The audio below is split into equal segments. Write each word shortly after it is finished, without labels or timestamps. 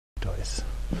guys.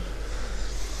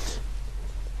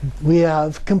 We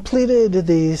have completed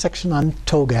the section on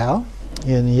Togal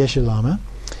in Yeshe Lama,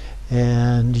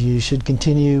 and you should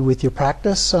continue with your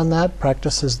practice on that.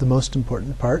 Practice is the most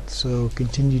important part, so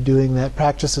continue doing that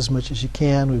practice as much as you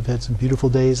can. We've had some beautiful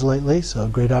days lately, so a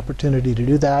great opportunity to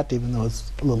do that, even though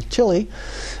it's a little chilly.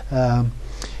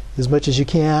 As much as you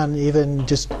can, even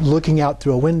just looking out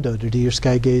through a window to do your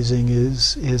sky gazing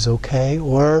is okay,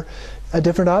 or a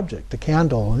different object, a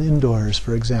candle indoors,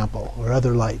 for example, or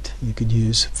other light you could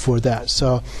use for that.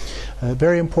 So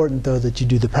very important, though, that you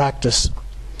do the practice.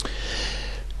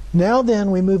 Now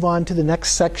then, we move on to the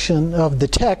next section of the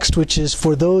text, which is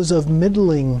for those of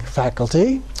middling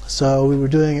faculty. So we were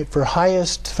doing it for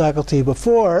highest faculty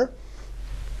before,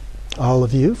 all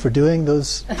of you, for doing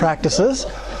those practices.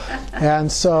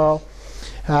 And so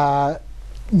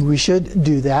we should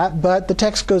do that. But the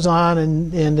text goes on,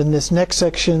 and in this next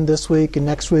section this week and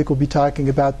next week, we'll be talking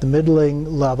about the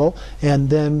middling level and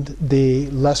then the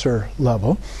lesser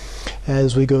level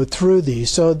as we go through these.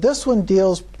 So this one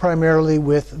deals primarily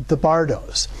with the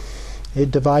bardos.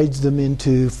 It divides them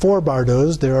into 4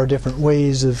 bardos. There are different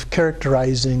ways of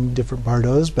characterizing different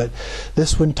bardos, but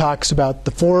this one talks about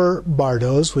the 4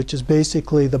 bardos, which is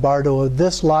basically the bardo of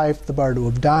this life, the bardo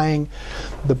of dying,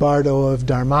 the bardo of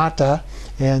dharmata,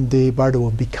 and the bardo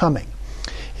of becoming.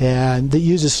 And it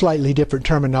uses slightly different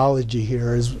terminology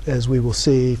here, as we will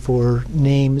see, for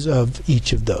names of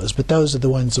each of those. But those are the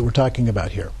ones that we're talking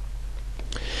about here.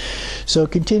 So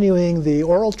continuing the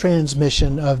oral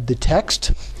transmission of the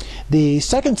text, the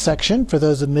second section, for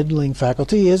those of middling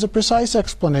faculty, is a precise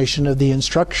explanation of the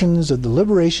instructions of the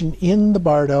liberation in the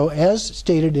bardo as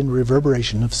stated in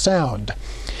reverberation of sound.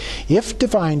 If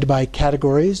defined by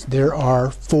categories, there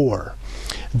are 4.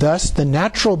 Thus, the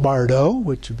natural bardo,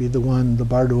 which would be the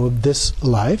bardo of this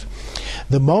life,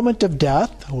 the moment of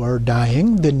death, or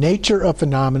dying, the nature of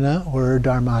phenomena, or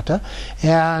dharmata,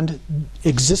 and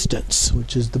existence,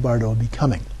 which is the bardo of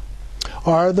becoming,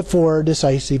 are the 4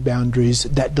 decisive boundaries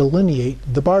that delineate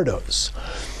the bardos.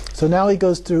 So now he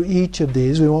goes through each of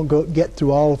these. We won't get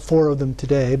through all 4 of them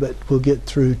today, but we'll get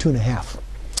through 2.5.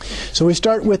 So we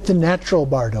start with the natural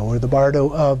bardo, or the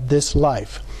bardo of this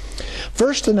life.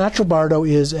 First, the natural bardo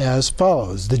is as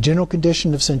follows. The general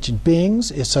condition of sentient beings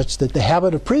is such that the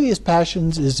habit of previous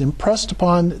passions is impressed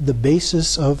upon the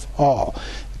basis of all.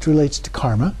 It relates to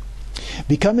karma,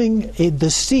 becoming the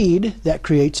seed that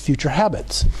creates future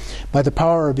habits. By the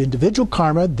power of individual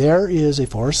karma, there is a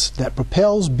force that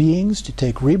propels beings to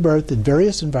take rebirth in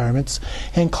various environments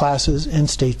and classes and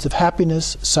states of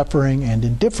happiness, suffering, and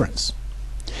indifference.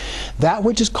 That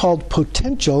which is called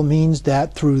potential means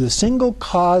that through the single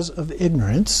cause of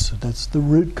ignorance, that's the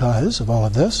root cause of all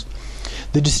of this,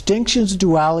 the distinctions of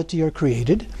duality are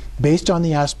created. Based on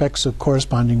the aspects of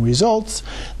corresponding results,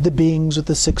 the beings of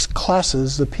the 6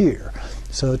 classes appear.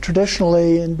 So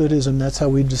traditionally in Buddhism, that's how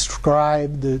we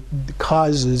describe the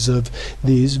causes of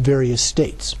these various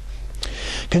states.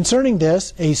 Concerning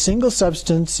this, a single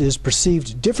substance is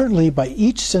perceived differently by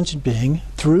each sentient being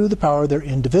through the power of their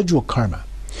individual karma.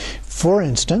 For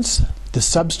instance, the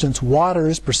substance water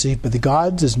is perceived by the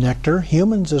gods as nectar,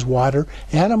 humans as water,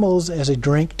 animals as a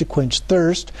drink to quench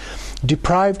thirst,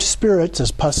 deprived spirits as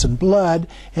pus and blood,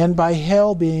 and by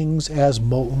hell beings as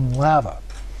molten lava.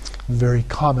 Very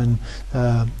common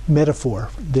metaphor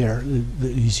there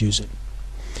that he's using.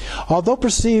 Although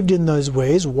perceived in those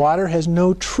ways, water has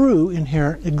no true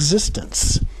inherent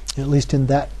existence, at least in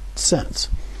that sense.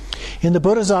 In the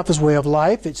Bodhisattva's way of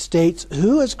life, it states,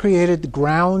 who has created the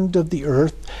ground of the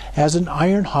earth as an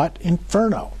iron-hot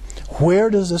inferno?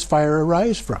 Where does this fire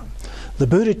arise from? The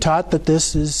Buddha taught that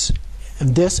this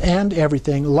and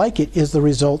everything like it is the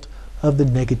result of the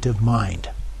negative mind.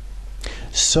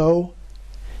 So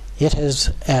it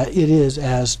is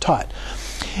as taught.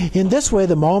 In this way,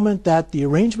 the moment that the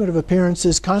arrangement of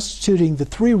appearances constituting the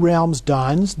 3 realms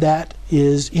dawns, that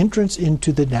is entrance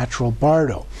into the natural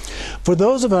bardo. For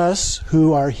those of us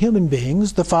who are human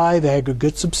beings, the 5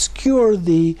 aggregates obscure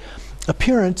the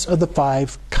appearance of the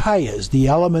 5 kayas. The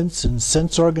elements and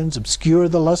sense organs obscure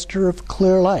the luster of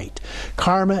clear light.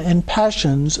 Karma and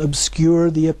passions obscure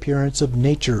the appearance of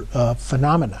nature of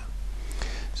phenomena.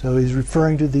 So he's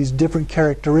referring to these different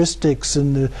characteristics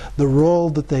and the role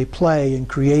that they play in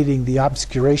creating the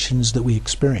obscurations that we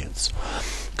experience.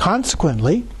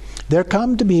 Consequently, there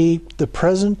come to be the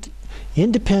present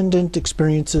independent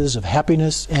experiences of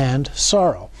happiness and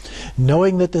sorrow.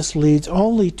 Knowing that this leads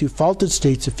only to faulted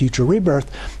states of future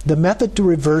rebirth, the method to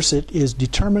reverse it is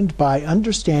determined by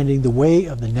understanding the way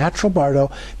of the natural bardo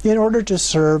in order to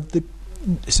serve the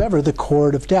sever the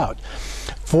cord of doubt.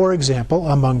 For example,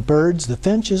 among birds, the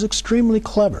finch is extremely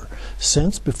clever,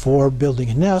 since before building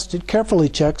a nest, it carefully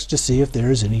checks to see if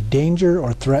there is any danger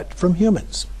or threat from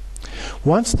humans.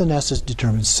 Once the nest is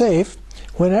determined safe,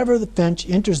 whenever the finch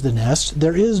enters the nest,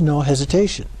 there is no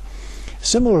hesitation.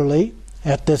 Similarly,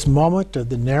 at this moment of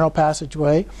the narrow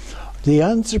passageway, the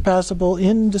unsurpassable,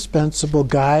 indispensable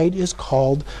guide is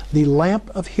called the lamp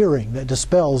of hearing that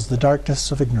dispels the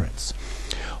darkness of ignorance.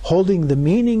 Holding the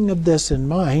meaning of this in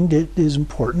mind, it is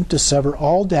important to sever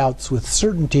all doubts with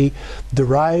certainty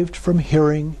derived from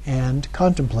hearing and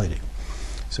contemplating.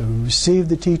 So we receive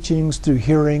the teachings through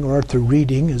hearing or through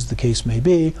reading, as the case may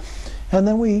be, and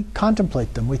then we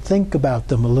contemplate them, we think about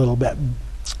them a little bit,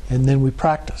 and then we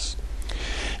practice.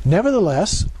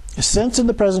 Nevertheless, since in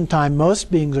the present time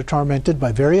most beings are tormented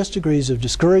by various degrees of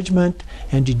discouragement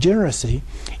and degeneracy,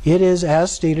 it is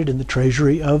as stated in the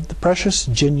Treasury of the Precious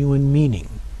Genuine Meaning.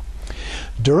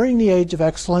 During the Age of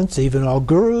Excellence, even all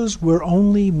gurus were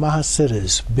only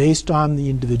mahasiddhas. Based on the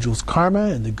individual's karma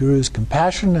and the guru's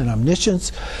compassion and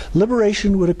omniscience,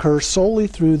 liberation would occur solely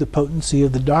through the potency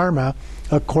of the Dharma,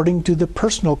 according to the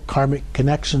personal karmic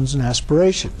connections and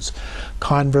aspirations.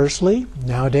 Conversely,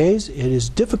 nowadays, it is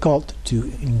difficult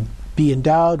to be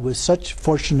endowed with such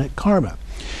fortunate karma.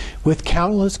 With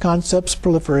countless concepts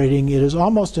proliferating, it is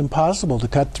almost impossible to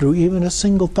cut through even a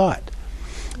single thought.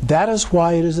 That is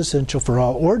why it is essential for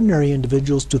all ordinary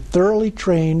individuals to thoroughly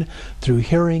train through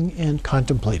hearing and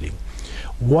contemplating.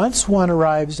 Once one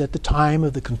arrives at the time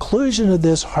of the conclusion of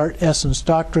this heart essence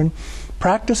doctrine,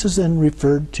 practice is then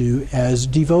referred to as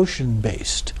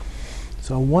devotion-based.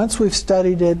 So once we've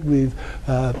studied it, we've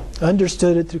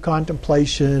understood it through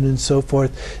contemplation and so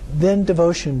forth, then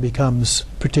devotion becomes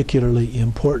particularly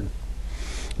important.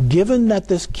 Given that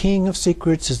this King of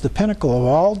Secrets is the pinnacle of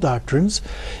all doctrines,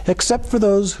 except for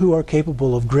those who are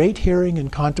capable of great hearing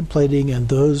and contemplating, and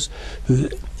those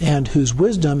whose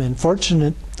wisdom and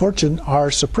fortune are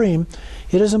supreme,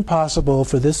 it is impossible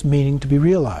for this meaning to be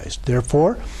realized.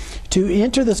 Therefore, to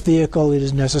enter this vehicle, it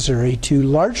is necessary to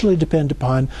largely depend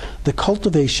upon the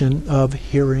cultivation of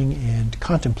hearing and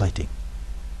contemplating.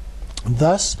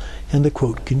 Thus, and the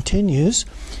quote continues,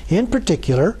 in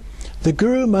particular, the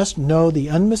guru must know the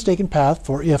unmistaken path,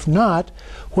 for if not,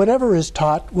 whatever is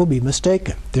taught will be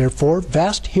mistaken. Therefore,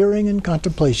 vast hearing and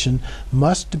contemplation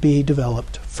must be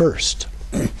developed first.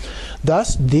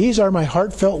 Thus, these are my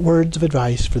heartfelt words of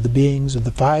advice for the beings of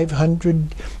the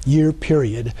 500-year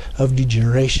period of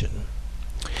degeneration.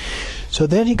 So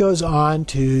then he goes on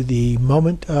to the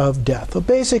moment of death. Well,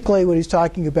 basically what he's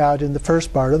talking about in the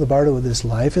first bardo, the bardo of this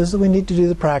life, is that we need to do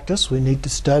the practice. We need to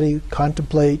study,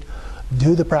 contemplate,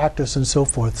 do the practice and so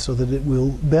forth so that it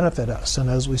will benefit us. And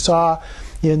as we saw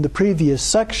in the previous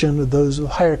section of those of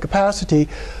higher capacity,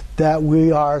 that we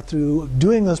are, through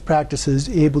doing those practices,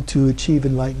 able to achieve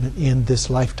enlightenment in this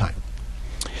lifetime.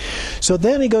 So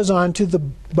then he goes on to the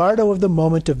bardo of the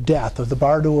moment of death, or the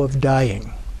bardo of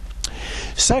dying.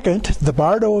 Second, the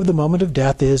bardo of the moment of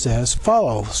death is as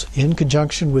follows. In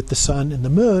conjunction with the sun and the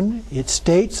moon, it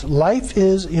states, life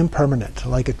is impermanent,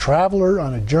 like a traveler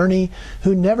on a journey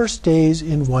who never stays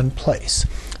in one place.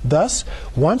 Thus,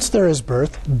 once there is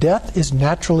birth, death is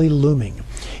naturally looming.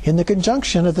 In the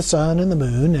conjunction of the sun and the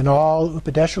moon and all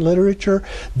Upadesha literature,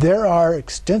 there are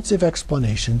extensive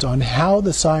explanations on how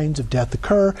the signs of death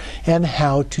occur and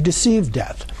how to deceive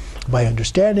death. By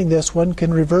understanding this, one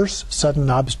can reverse sudden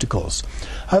obstacles.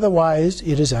 Otherwise,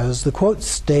 it is as the quote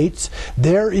states,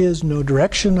 there is no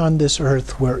direction on this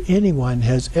earth where anyone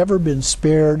has ever been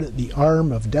spared the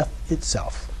arm of death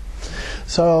itself.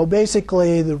 So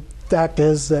basically, the fact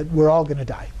is that we're all going to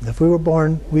die. If we were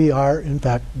born, we are in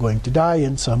fact going to die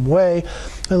in some way,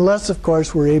 unless of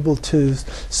course we're able to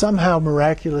somehow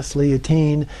miraculously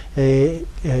attain a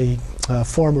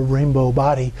form of rainbow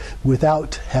body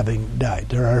without having died.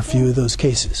 There are a few of those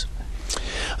cases.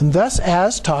 And thus,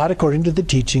 as taught according to the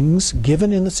teachings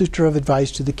given in the Sutra of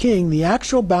Advice to the King, the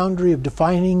actual boundary of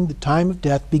defining the time of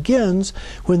death begins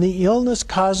when the illness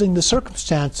causing the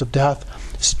circumstance of death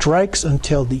strikes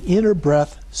until the inner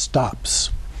breath stops.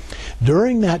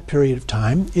 During that period of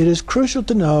time, it is crucial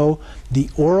to know the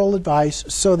oral advice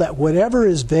so that whatever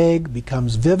is vague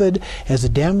becomes vivid as a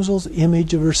damsel's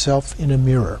image of herself in a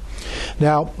mirror.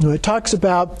 Now, when it talks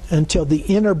about until the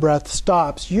inner breath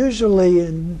stops, usually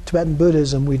in Tibetan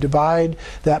Buddhism we divide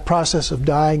that process of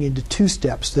dying into two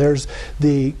steps. There's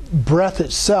the breath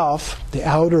itself, the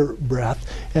outer breath,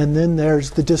 and then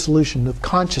there's the dissolution of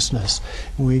consciousness.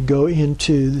 We go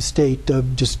into the state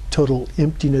of just total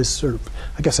emptiness, or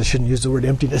I guess I shouldn't use the word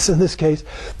emptiness in this case,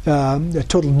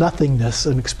 total nothingness. nothingness,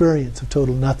 an experience of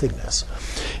total nothingness.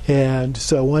 And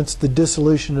so once the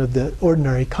dissolution of the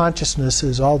ordinary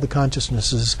consciousnesses, all the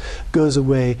consciousnesses goes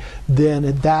away, then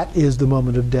that is the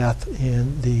moment of death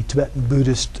in the Tibetan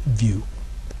Buddhist view.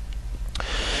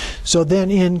 So then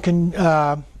in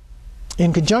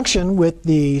conjunction with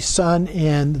the sun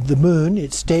and the moon,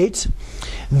 it states,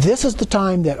 this is the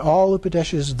time that all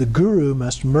Upadeshas of the Guru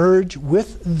must merge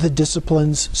with the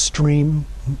discipline's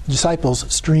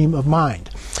disciples' stream of mind.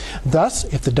 Thus,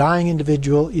 if the dying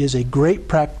individual is a great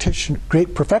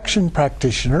perfection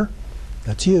practitioner,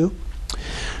 that's you,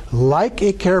 like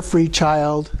a carefree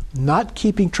child, not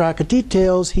keeping track of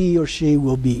details, he or she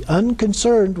will be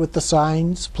unconcerned with the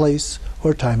signs, place,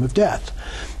 or time of death.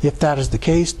 If that is the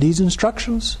case, these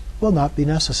instructions will not be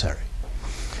necessary.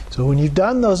 So when you've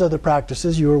done those other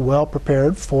practices, you are well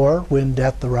prepared for when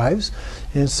death arrives.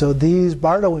 And so these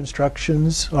bardo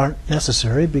instructions aren't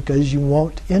necessary because you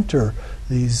won't enter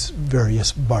these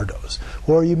various bardos.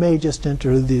 Or you may just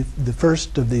enter the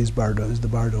first of these bardos, the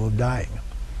bardo of dying.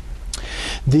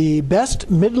 The best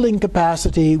middling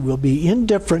capacity will be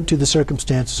indifferent to the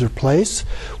circumstances or place,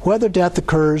 whether death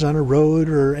occurs on a road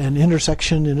or an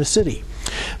intersection in a city.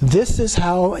 This is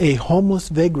how a homeless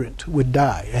vagrant would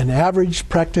die. An average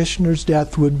practitioner's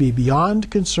death would be beyond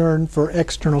concern for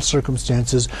external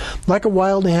circumstances, like a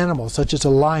wild animal such as a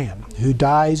lion who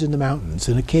dies in the mountains,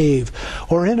 in a cave,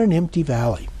 or in an empty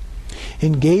valley.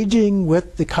 Engaging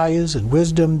with the kayas and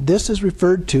wisdom, this is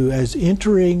referred to as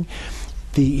entering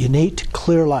the innate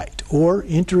clear light, or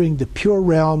entering the pure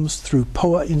realms through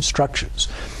POA instructions.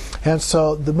 And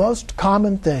so the most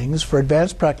common things for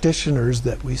advanced practitioners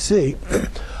that we see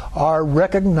are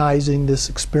recognizing this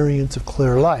experience of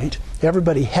clear light.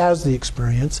 Everybody has the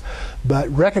experience, but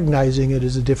recognizing it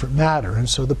is a different matter. And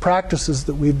so the practices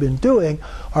that we've been doing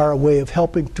are a way of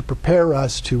helping to prepare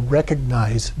us to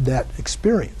recognize that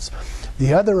experience.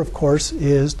 The other, of course,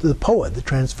 is the POA, the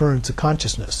transference of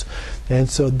consciousness. And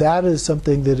so that is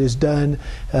something that is done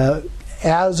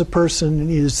as a person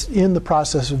is in the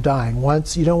process of dying.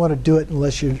 Once, you don't want to do it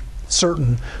unless you're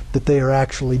certain that they are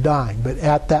actually dying. But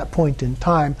at that point in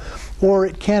time, or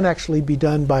it can actually be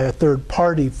done by a third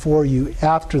party for you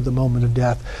after the moment of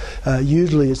death.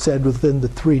 Usually it's said within the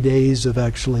 3 days of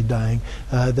actually dying.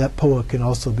 That POA can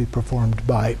also be performed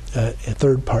by a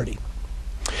third party.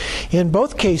 In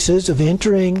both cases of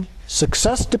entering,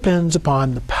 success depends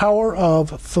upon the power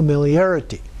of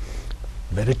familiarity.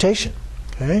 Meditation.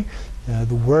 Okay?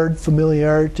 The word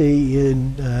familiarity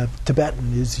in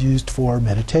Tibetan is used for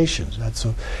meditation. That's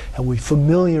how we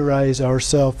familiarize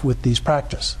ourselves with these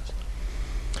practices.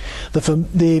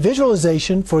 The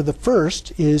visualization for the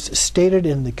first is stated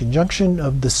in the conjunction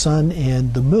of the sun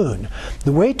and the moon.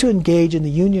 The way to engage in the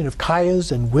union of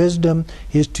kayas and wisdom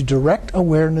is to direct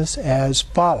awareness as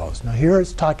follows. Now here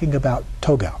it's talking about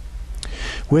Togal.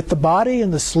 With the body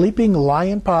in the sleeping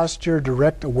lion posture,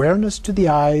 direct awareness to the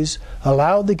eyes.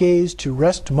 Allow the gaze to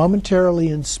rest momentarily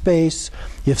in space.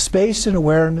 If space and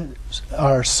awareness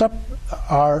are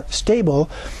stable,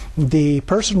 the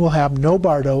person will have no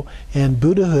bardo and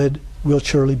Buddhahood will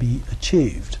surely be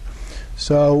achieved.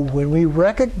 So when we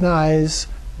recognize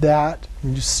that,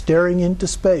 we're just staring into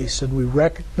space, and we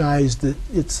recognize that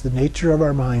it's the nature of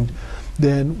our mind,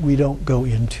 then we don't go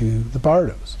into the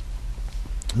bardos.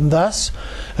 And thus,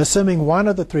 assuming one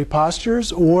of the three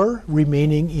postures or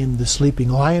remaining in the sleeping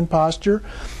lion posture,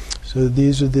 so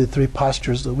these are the three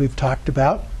postures that we've talked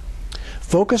about.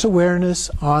 Focus awareness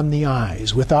on the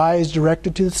eyes. With eyes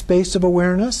directed to the space of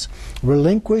awareness,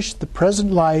 relinquish the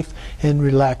present life and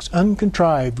relax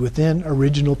uncontrived within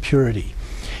original purity.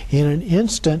 In an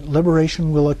instant,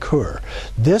 liberation will occur.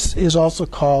 This is also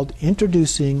called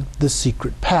introducing the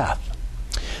secret path.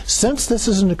 Since this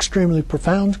is an extremely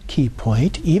profound key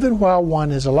point, even while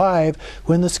one is alive,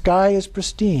 when the sky is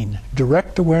pristine,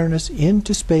 direct awareness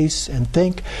into space and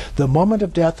think, the moment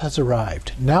of death has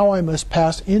arrived. Now I must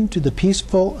pass into the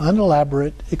peaceful,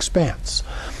 unelaborate expanse.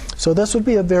 So this would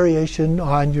be a variation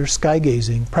on your sky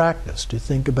gazing practice, to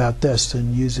think about this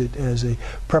and use it as a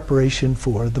preparation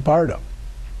for the bardo.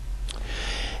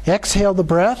 Exhale the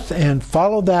breath and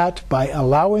follow that by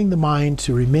allowing the mind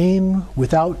to remain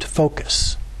without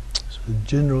focus. In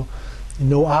general,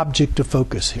 no object of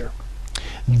focus here.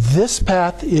 This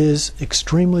path is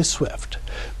extremely swift.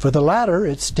 For the latter,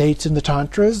 it states in the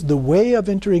Tantras, the way of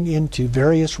entering into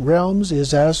various realms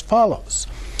is as follows.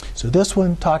 So this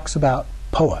one talks about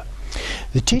POA.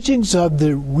 The teachings of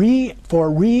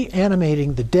for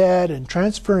reanimating the dead and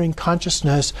transferring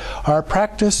consciousness are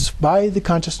practiced by the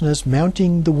consciousness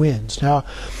mounting the winds. Now,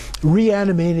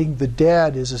 reanimating the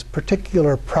dead is a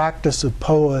particular practice of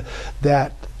POA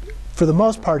that for the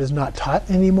most part, is not taught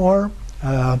anymore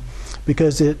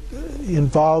because it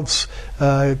involves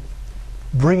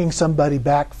bringing somebody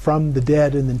back from the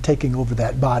dead and then taking over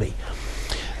that body.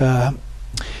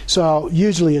 So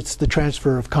usually it's the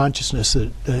transfer of consciousness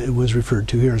that it was referred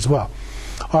to here as well.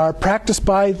 Are practiced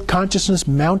by consciousness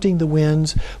mounting the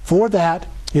winds. For that,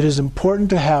 it is important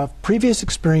to have previous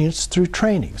experience through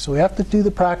training. So we have to do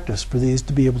the practice for these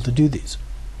to be able to do these.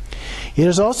 It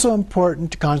is also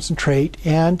important to concentrate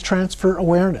and transfer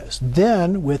awareness.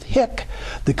 Then, with hic,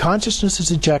 the consciousness is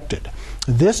ejected.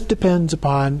 This depends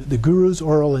upon the Guru's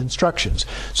oral instructions.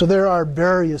 So there are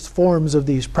various forms of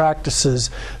these practices.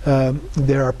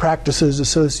 There are practices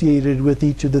associated with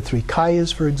each of the three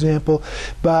kayas, for example,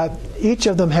 but each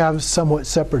of them have somewhat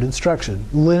separate instruction.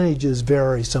 Lineages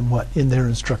vary somewhat in their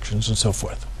instructions and so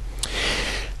forth.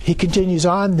 He continues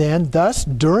on then, thus,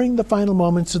 during the final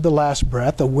moments of the last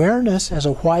breath, awareness as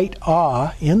a white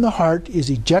awe in the heart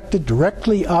is ejected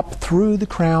directly up through the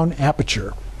crown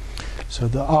aperture. So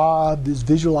the awe is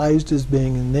visualized as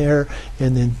being in there,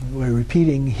 and then we're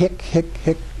repeating hic, hic,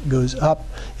 hic, goes up,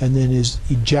 and then is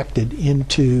ejected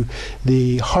into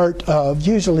the heart of,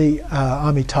 usually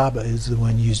Amitabha is the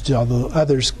one used, although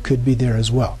others could be there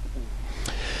as well.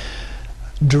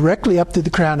 Directly up to the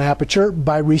crown aperture,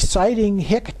 by reciting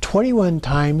hic 21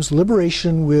 times,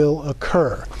 liberation will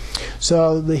occur.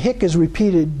 So the hic is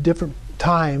repeated different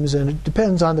times, and it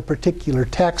depends on the particular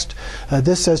text.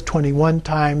 This says 21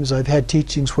 times. I've had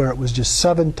teachings where it was just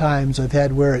 7 times. I've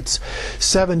had where it's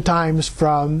 7 times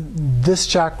from this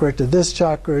chakra to this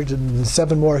chakra, and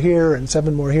 7 more here, and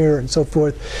 7 more here, and so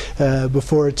forth,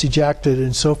 before it's ejected,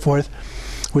 and so forth,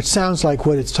 which sounds like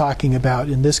what it's talking about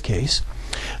in this case.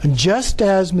 And just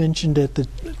as mentioned at the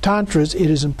Tantras, it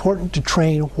is important to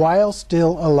train while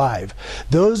still alive.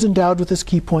 Those endowed with this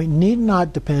key point need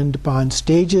not depend upon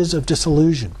stages of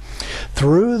disillusion.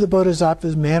 Through the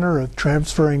Bodhisattva's manner of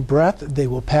transferring breath, they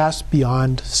will pass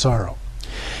beyond sorrow.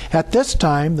 At this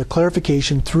time, the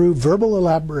clarification through verbal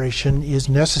elaboration is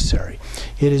necessary.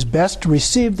 It is best to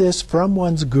receive this from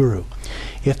one's guru.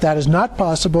 If that is not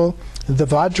possible, the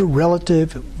Vajra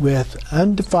relative with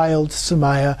undefiled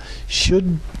samaya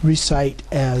should recite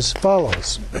as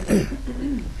follows.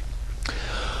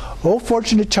 O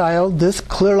fortunate child, this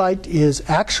clear light is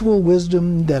actual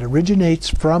wisdom that originates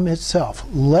from itself.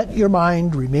 Let your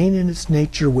mind remain in its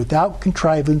nature without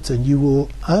contrivance, and you will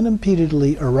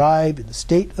unimpededly arrive in the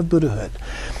state of Buddhahood.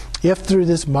 If through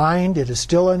this mind it is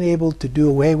still unable to do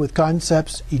away with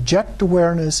concepts, eject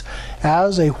awareness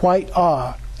as a white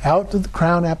awe out of the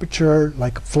crown aperture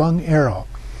like a flung arrow.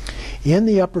 In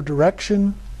the upper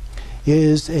direction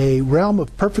is a realm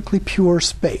of perfectly pure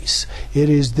space. It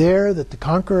is there that the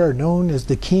conqueror, known as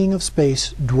the King of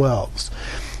Space, dwells.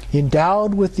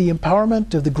 Endowed with the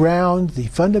empowerment of the ground, the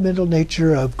fundamental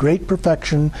nature of great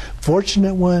perfection,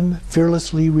 fortunate one,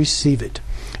 fearlessly receive it.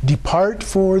 Depart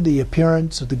for the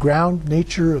appearance of the ground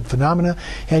nature of phenomena,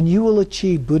 and you will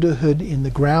achieve Buddhahood in the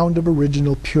ground of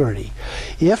original purity.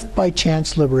 If by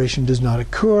chance liberation does not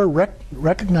occur,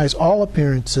 recognize all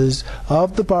appearances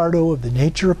of the bardo of the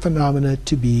nature of phenomena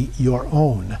to be your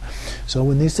own. So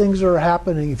when these things are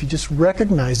happening, if you just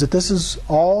recognize that this is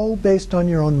all based on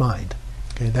your own mind,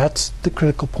 okay, that's the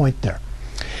critical point there.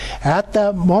 At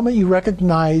that moment you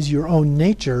recognize your own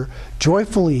nature,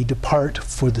 joyfully depart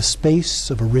for the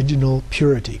space of original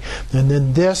purity. And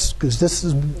then this, because this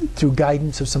is through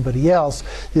guidance of somebody else,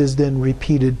 is then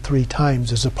repeated 3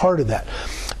 times as a part of that.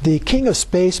 The King of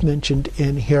Space mentioned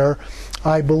in here,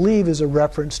 I believe, is a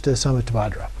reference to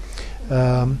Samitabhadra.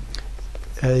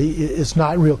 It's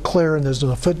not real clear, and there's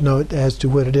no footnote as to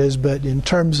what it is, but in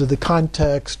terms of the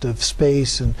context of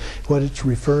space and what it's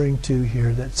referring to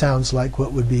here, that sounds like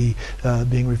what would be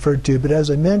being referred to. But as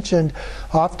I mentioned,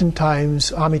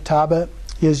 oftentimes Amitabha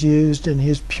is used in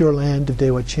his Pure Land of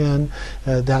Dewa Chen.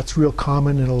 That's real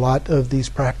common in a lot of these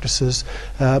practices,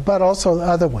 but also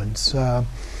other ones.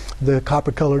 The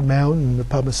Copper-Colored Mountain, the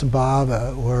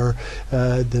Padmasambhava, or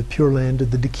the Pure Land of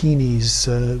the Dakinis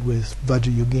with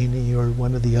Vajrayogini, or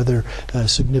one of the other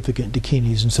significant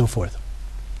Dakinis, and so forth.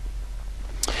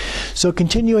 So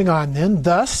continuing on then,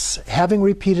 thus, having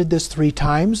repeated this 3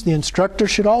 times, the instructor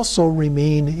should also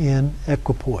remain in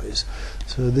equipoise.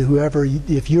 So that whoever,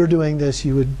 if you're doing this,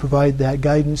 you would provide that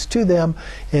guidance to them,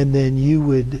 and then you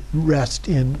would rest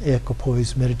in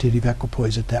equipoise, meditative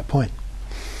equipoise at that point.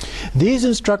 These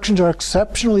instructions are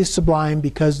exceptionally sublime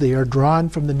because they are drawn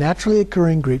from the naturally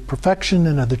occurring great perfection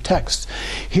in other texts.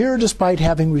 Here, despite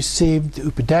having received the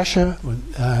Upadesha,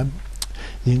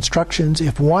 the instructions,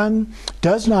 if one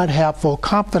does not have full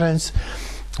confidence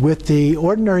With the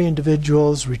ordinary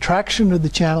individuals, retraction of the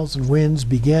channels and winds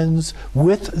begins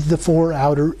with the 4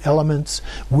 outer elements,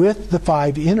 with the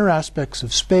 5 inner aspects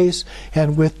of space,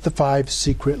 and with the 5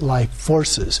 secret life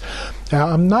forces. Now,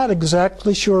 I'm not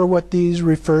exactly sure what these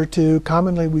refer to.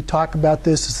 Commonly, we talk about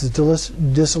this as the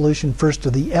dissolution first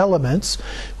of the elements,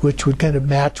 which would kind of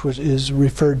match what is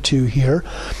referred to here.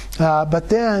 But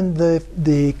then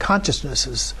the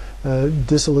consciousnesses,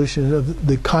 dissolution of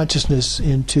the consciousness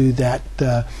into that,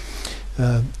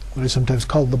 what is sometimes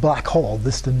called the black hole,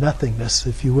 this to nothingness,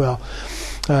 if you will,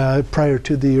 prior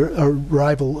to the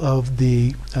arrival of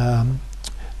the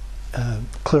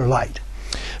clear light.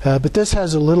 But this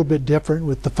has a little bit different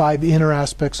with the 5 inner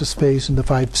aspects of space and the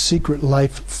 5 secret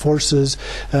life forces.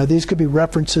 These could be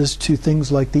references to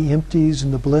things like the empties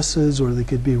and the blisses, or they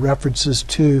could be references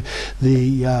to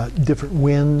the different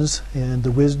winds and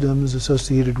the wisdoms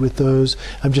associated with those.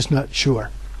 I'm just not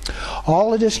sure.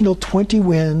 All additional 20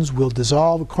 winds will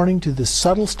dissolve according to the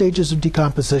subtle stages of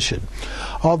decomposition.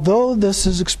 Although this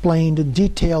is explained in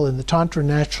detail in the Tantra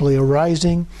naturally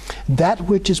arising, that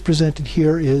which is presented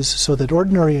here is so that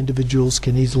ordinary individuals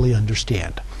can easily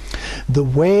understand. The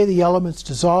way the elements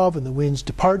dissolve and the winds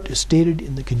depart is stated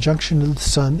in the conjunction of the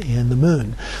sun and the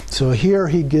moon. So here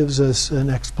he gives us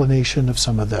an explanation of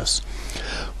some of this.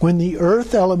 When the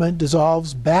earth element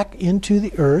dissolves back into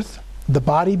the earth, the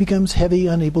body becomes heavy,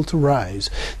 unable to rise.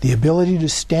 The ability to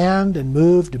stand and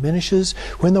move diminishes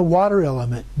when the water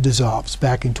element dissolves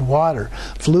back into water.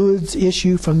 Fluids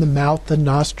issue from the mouth and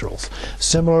nostrils.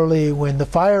 Similarly, when the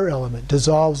fire element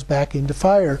dissolves back into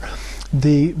fire,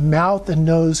 the mouth and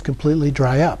nose completely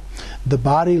dry up. The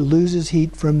body loses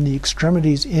heat from the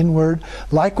extremities inward.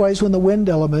 Likewise, when the wind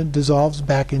element dissolves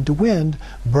back into wind,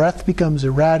 breath becomes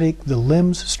erratic, the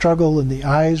limbs struggle, and the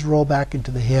eyes roll back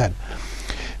into the head.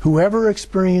 Whoever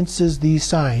experiences these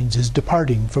signs is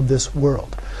departing from this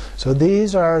world. So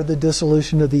these are the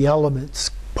dissolution of the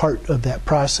elements part of that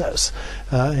process.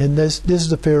 And this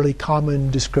is a fairly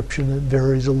common description that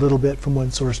varies a little bit from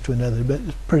one source to another, but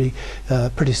it's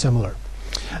pretty similar.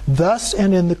 Thus,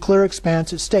 and in the clear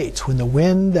expanse, it states, when the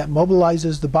wind that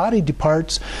mobilizes the body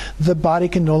departs, the body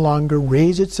can no longer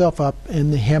raise itself up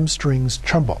and the hamstrings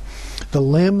tremble. The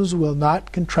limbs will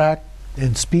not contract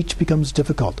and speech becomes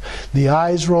difficult. The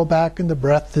eyes roll back and the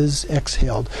breath is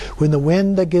exhaled. When the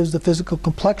wind that gives the physical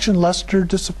complexion luster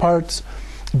departs,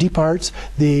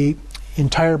 the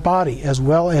entire body, as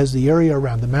well as the area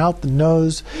around the mouth and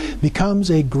nose, becomes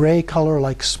a gray color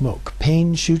like smoke.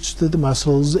 Pain shoots through the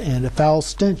muscles, and a foul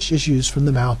stench issues from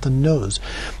the mouth and nose.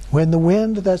 When the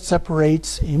wind that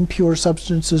separates impure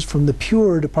substances from the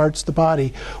pure departs the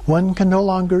body, one can no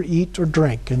longer eat or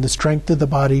drink, and the strength of the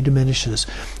body diminishes.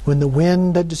 When the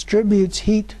wind that distributes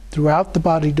heat throughout the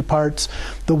body departs,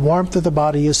 the warmth of the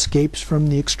body escapes from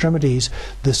the extremities.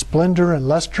 The splendor and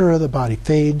luster of the body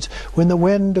fades. When the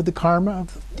wind of the karma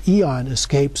of eon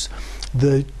escapes,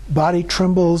 the body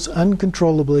trembles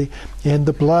uncontrollably, and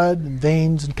the blood and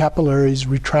veins and capillaries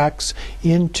retracts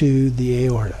into the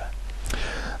aorta.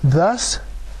 Thus,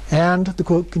 and the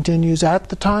quote continues, at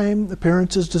the time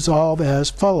appearances dissolve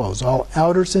as follows. All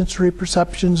outer sensory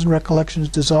perceptions and recollections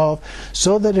dissolve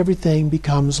so that everything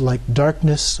becomes like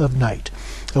darkness of night.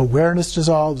 Awareness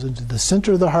dissolves into the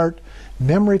center of the heart,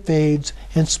 memory fades,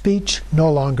 and speech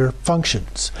no longer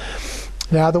functions.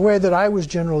 Now, the way that I was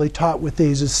generally taught with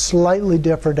these is slightly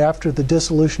different. After the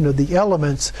dissolution of the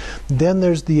elements, then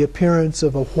there's the appearance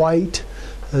of a white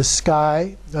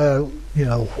sky, the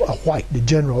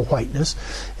general whiteness,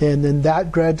 and then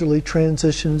that gradually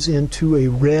transitions into a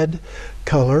red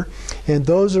color, and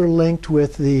those are linked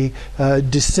with the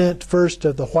descent first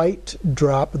of the white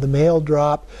drop, the male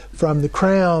drop, from the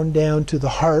crown down to the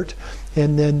heart,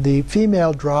 and then the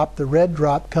female drop, the red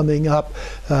drop, coming up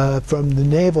from the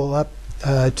navel up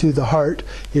to the heart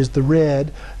is the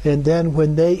red, and then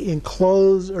when they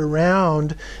enclose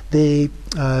around the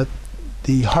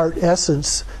heart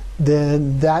essence,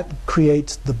 then that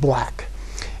creates the black.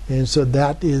 And so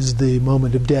that is the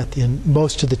moment of death in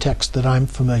most of the texts that I'm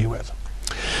familiar with.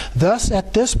 Thus,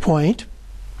 at this point,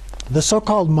 the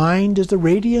so-called mind is the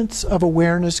radiance of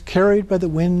awareness carried by the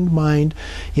wind-mind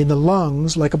in the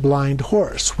lungs like a blind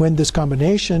horse. When this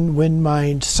combination,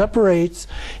 wind-mind, separates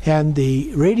and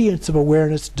the radiance of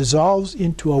awareness dissolves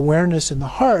into awareness in the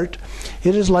heart,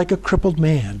 it is like a crippled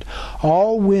man.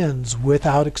 All winds,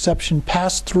 without exception,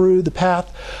 pass through the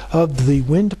path of the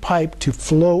windpipe to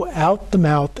flow out the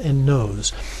mouth and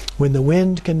nose. When the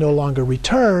wind can no longer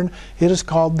return, it is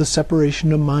called the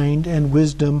separation of mind and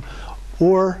wisdom,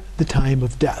 or the time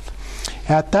of death.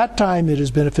 At that time, it is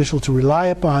beneficial to rely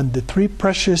upon the three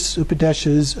precious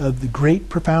upadeshas of the great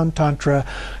profound Tantra,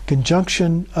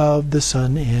 conjunction of the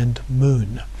sun and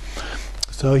moon.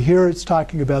 So here it's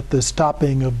talking about the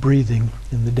stopping of breathing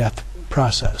in the death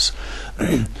process.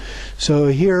 So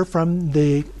here from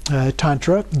the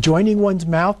Tantra, joining one's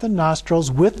mouth and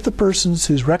nostrils with the persons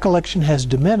whose recollection has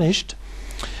diminished,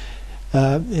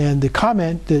 and the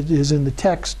comment that is in the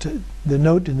text, the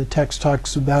note in the text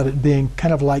talks about it being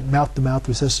kind of like mouth-to-mouth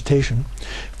resuscitation.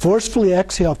 Forcefully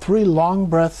exhale 3 long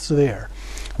breaths of air.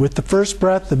 With the first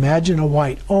breath, imagine a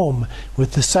white Om.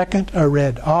 With the second, a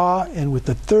red Ah. And with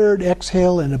the third,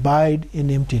 exhale and abide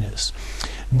in emptiness.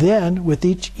 Then, with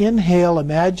each inhale,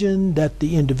 imagine that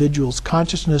the individual's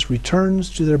consciousness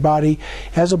returns to their body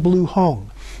as a blue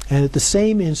Hong. And at the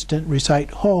same instant,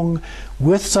 recite Hong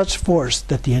with such force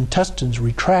that the intestines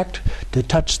retract to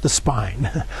touch the spine.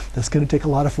 That's going to take a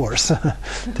lot of force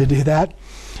to do that.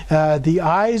 The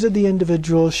eyes of the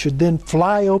individual should then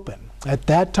fly open. At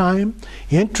that time,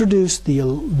 introduce the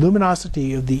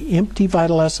luminosity of the empty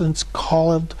vital essence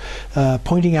called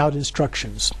pointing out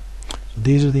instructions. So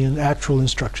these are the actual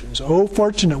instructions. O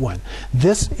fortunate one,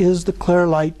 this is the clear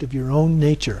light of your own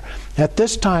nature. At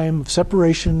this time of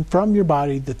separation from your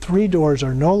body, the 3 doors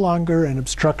are no longer an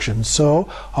obstruction. So,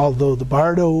 although the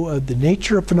bardo of the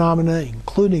nature of phenomena,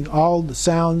 including all the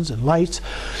sounds and lights,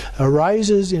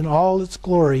 arises in all its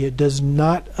glory, it is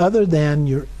not other than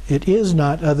your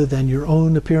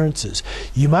own appearances.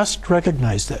 You must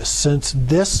recognize this, since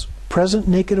this present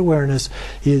naked awareness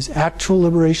is actual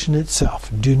liberation itself.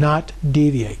 Do not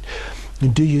deviate.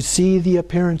 Do you see the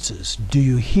appearances? Do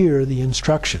you hear the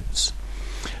instructions?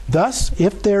 Thus,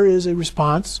 if there is a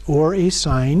response or a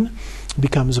sign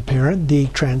becomes apparent, the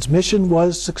transmission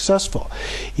was successful.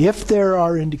 If there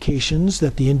are indications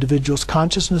that the individual's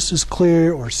consciousness is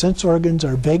clear or sense organs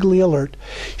are vaguely alert,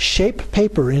 shape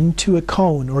paper into a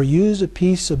cone or use a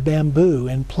piece of bamboo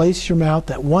and place your mouth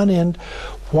at one end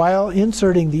while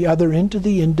inserting the other into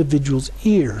the individual's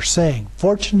ear, saying,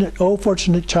 "Fortunate, oh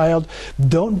fortunate child,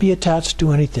 don't be attached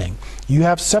to anything. You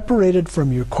have separated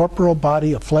from your corporal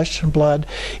body of flesh and blood.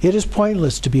 It is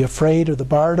pointless to be afraid of the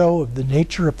bardo of the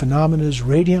nature of phenomena's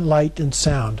radiant light and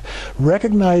sound.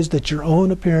 Recognize that your own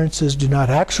appearances do not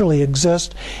actually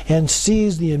exist and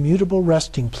seize the immutable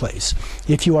resting place.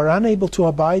 If you are unable to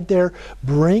abide there,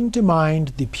 bring to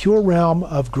mind the pure realm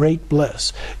of great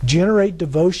bliss. Generate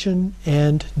devotion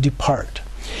and depart.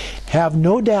 Have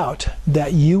no doubt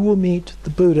that you will meet the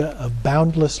Buddha of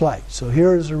boundless light." So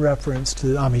here is a reference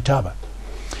to Amitabha.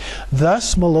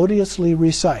 Thus melodiously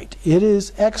recite. It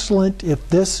is excellent if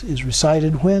this is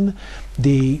recited when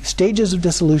the stages of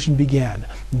dissolution began.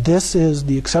 This is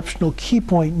the exceptional key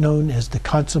point known as the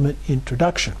consummate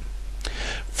introduction.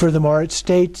 Furthermore, it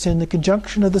states, in the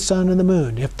conjunction of the sun and the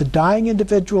moon, if the dying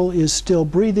individual is still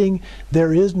breathing,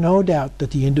 there is no doubt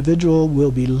that the individual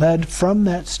will be led from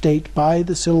that state by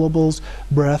the syllables,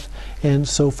 breath, and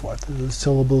so forth. The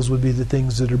syllables would be the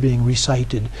things that are being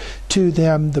recited to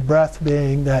them, the breath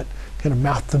being that kind of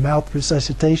mouth-to-mouth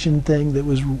resuscitation thing that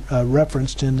was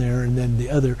referenced in there, and then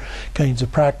the other kinds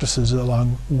of practices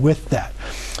along with that.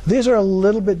 These are a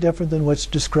little bit different than what's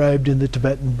described in the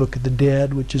Tibetan Book of the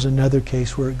Dead, which is another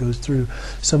case where it goes through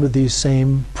some of these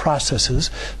same processes.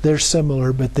 They're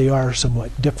similar, but they are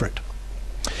somewhat different.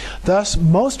 Thus,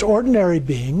 most ordinary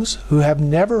beings who have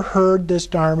never heard this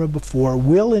Dharma before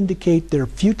will indicate their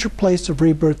future place of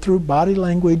rebirth through body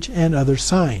language and other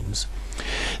signs.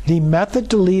 The method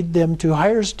to lead them to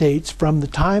higher states from the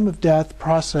time of death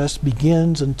process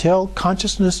begins until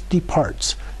consciousness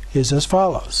departs is as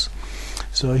follows.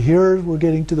 So here we're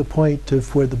getting to the point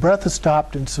of where the breath has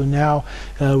stopped, and so now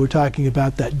we're talking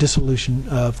about that dissolution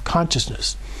of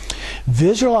consciousness.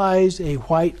 Visualize a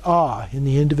white Ah in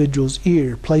the individual's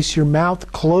ear. Place your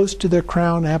mouth close to their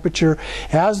crown aperture.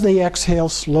 As they exhale,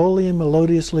 slowly and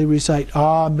melodiously recite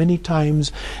Ah many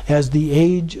times as the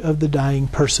age of the dying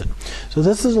person. So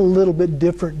this is a little bit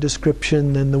different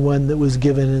description than the one that was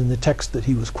given in the text that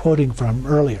he was quoting from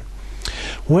earlier.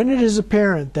 When it is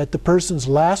apparent that the person's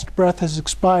last breath has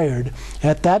expired,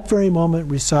 at that very moment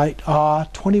recite Ah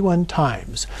 21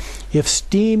 times. If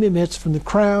steam emits from the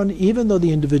crown, even though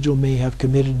the individual may have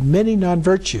committed many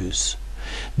non-virtues,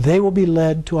 they will be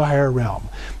led to a higher realm.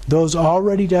 Those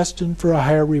already destined for a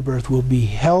higher rebirth will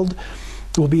be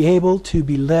able to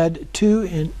be led to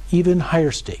an even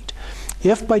higher state.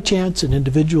 If by chance an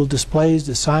individual displays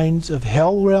the signs of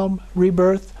hell realm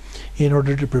rebirth, in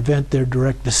order to prevent their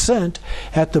direct descent.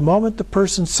 At the moment the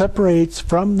person separates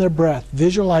from their breath,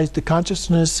 visualize the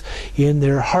consciousness in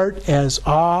their heart as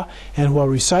awe, and while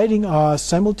reciting awe,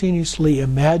 simultaneously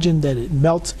imagine that it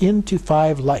melts into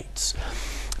 5 lights.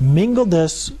 Mingle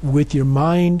this with your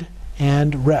mind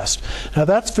and rest. Now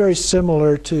that's very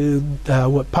similar to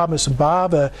what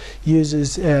Padmasambhava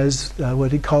uses as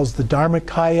what he calls the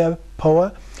Dharmakaya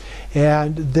Poa.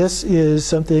 And this is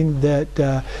something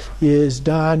that is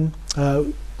done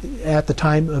at the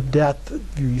time of death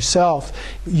yourself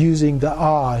using the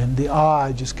awe, and the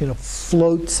awe just kind of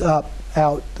floats up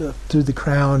out through the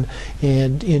crown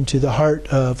and into the heart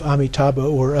of Amitabha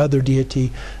or other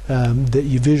deity that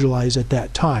you visualize at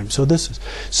that time. So this is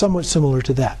somewhat similar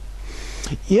to that.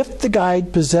 If the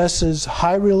guide possesses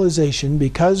high realization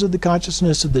because of the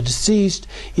consciousness of the deceased,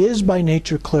 is by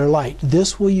nature clear light,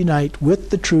 this will unite with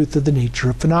the truth of the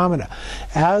nature of phenomena.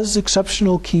 As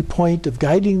exceptional key point of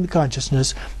guiding the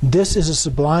consciousness, this is a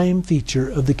sublime feature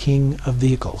of the king of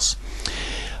vehicles.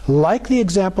 Like the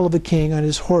example of a king on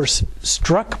his horse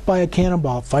struck by a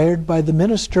cannonball fired by the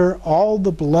minister, all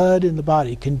the blood in the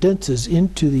body condenses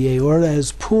into the aorta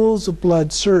as pools of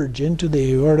blood surge into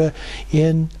the aorta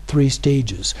in 3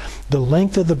 stages. The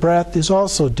length of the breath is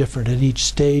also different at each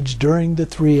stage during the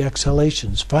 3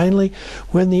 exhalations. Finally,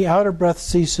 when the outer breath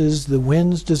ceases, the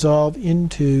winds dissolve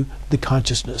into the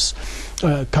consciousness.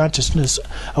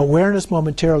 Awareness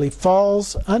momentarily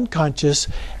falls unconscious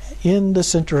in the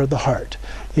center of the heart.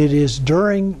 It is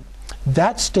during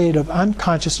that state of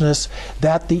unconsciousness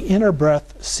that the inner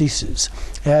breath ceases.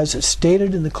 As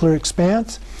stated in the clear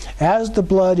expanse, as the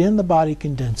blood in the body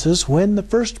condenses, when the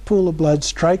first pool of blood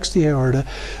strikes the aorta,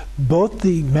 both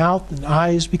the mouth and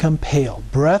eyes become pale.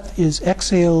 Breath is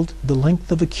exhaled the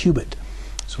length of a cubit.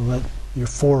 So let your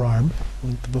forearm,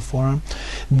 length of a forearm.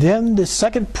 Then the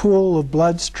second pool of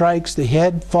blood strikes, the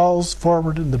head falls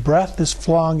forward, and the breath is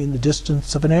flung in the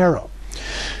distance of an arrow.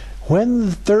 When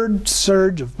the third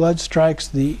surge of blood strikes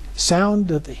the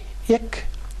sound of the hic,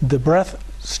 the breath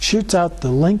shoots out the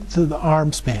length of the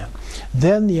arm span.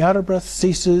 Then the outer breath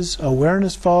ceases,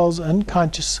 awareness falls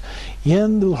unconscious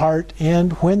in the heart,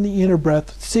 and when the inner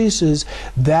breath ceases,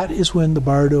 that is when the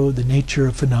bardo, the nature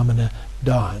of phenomena,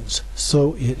 dawns.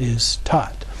 So it is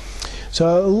taught.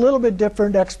 So a little bit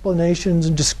different explanations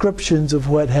and descriptions of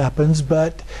what happens,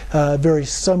 but very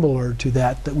similar to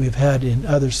that we've had in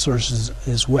other sources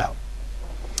as well.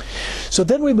 So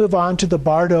then we move on to the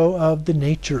bardo of the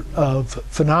nature of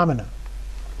phenomena.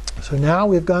 So now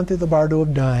we've gone through the bardo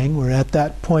of dying. We're at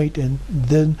that point, and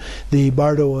then the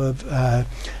bardo of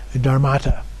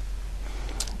dharmata.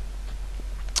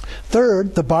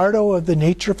 Third, the bardo of the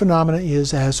nature of phenomena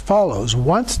is as follows.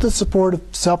 Once the support of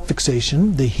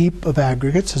self-fixation, the heap of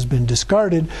aggregates, has been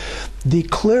discarded, the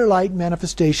clear light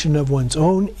manifestation of one's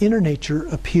own inner nature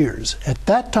appears. At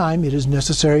that time, it is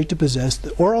necessary to possess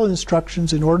the oral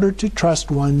instructions in order to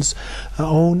trust one's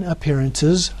own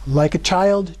appearances, like a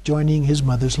child joining his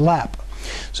mother's lap.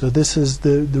 So this is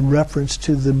the reference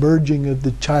to the merging of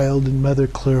the child and mother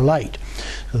clear light.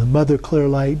 So the mother clear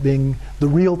light being the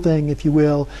real thing, if you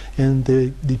will, and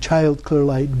the child clear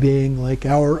light being like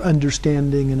our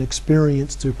understanding and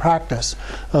experience through practice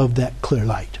of that clear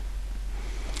light.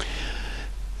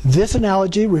 This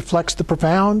analogy reflects the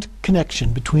profound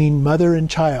connection between mother and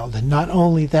child. And not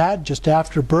only that, just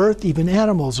after birth, even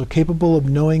animals are capable of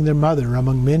knowing their mother,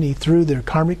 among many, through their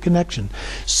karmic connection,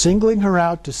 singling her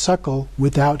out to suckle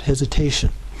without hesitation.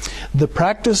 The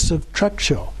practice of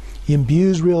treksho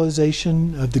imbues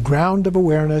realization of the ground of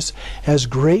awareness as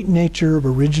great nature of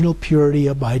original purity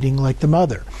abiding like the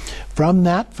mother. From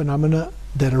that, phenomena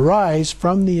that arise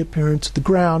from the appearance of the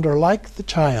ground are like the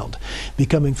child.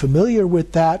 Becoming familiar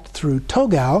with that through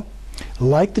Togal,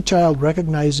 like the child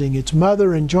recognizing its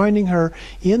mother and joining her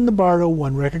in the bardo,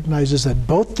 one recognizes that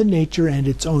both the nature and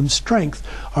its own strength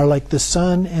are like the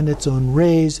sun and its own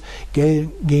rays,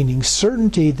 gaining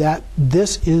certainty that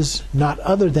this is not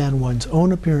other than one's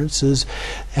own appearances.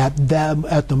 At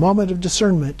the moment of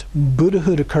discernment,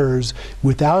 Buddhahood occurs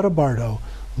without a bardo,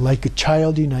 like a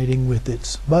child uniting with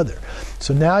its mother.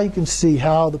 So now you can see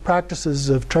how the practices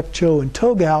of Trekcho and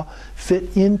Togal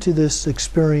fit into this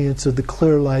experience of the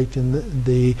clear light and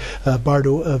the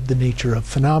bardo of the nature of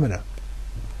phenomena.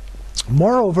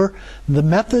 Moreover, the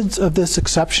methods of this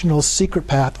exceptional secret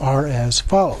path are as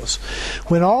follows.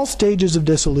 When all stages of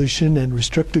dissolution and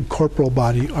restricted corporal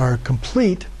body are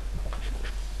complete,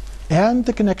 and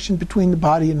the connection between the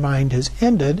body and mind has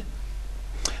ended,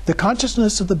 the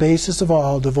consciousness of the basis of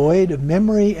all, devoid of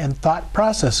memory and thought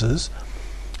processes,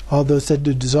 although said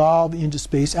to dissolve into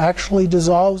space, actually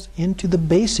dissolves into the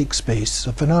basic space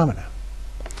of phenomena.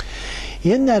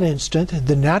 In that instant,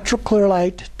 the natural clear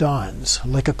light dawns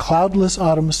like a cloudless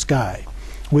autumn sky,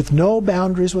 with no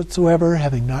boundaries whatsoever,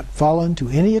 having not fallen to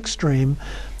any extreme.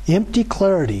 Empty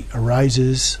clarity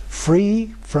arises,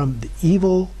 free from the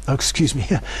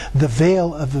the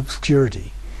veil of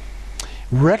obscurity.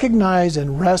 Recognize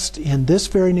and rest in this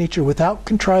very nature without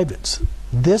contrivance.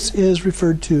 This is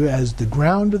referred to as the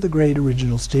ground of the great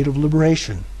original state of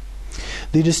liberation.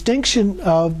 The distinction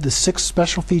of the 6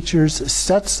 special features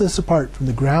sets this apart from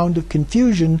the ground of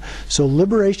confusion, so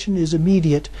liberation is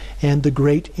immediate and the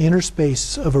great inner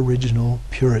space of original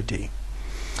purity.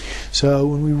 So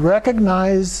when we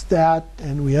recognize that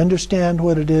and we understand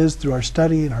what it is through our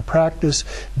study and our practice,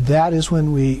 that is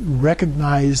when we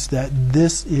recognize that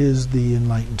this is the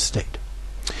enlightened state.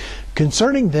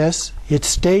 Concerning this, it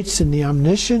states in the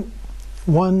Omniscient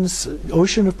One's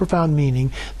Ocean of Profound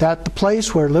Meaning that the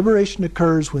place where liberation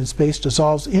occurs when space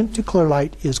dissolves into clear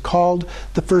light is called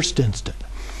the first instant.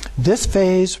 This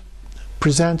phase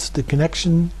presents the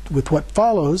connection with what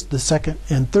follows, the second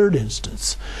and third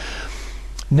instants.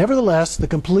 Nevertheless, the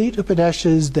complete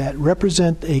Upadeshas that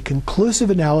represent a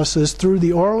conclusive analysis through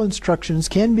the oral instructions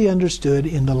can be understood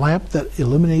in the lamp that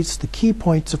illuminates the key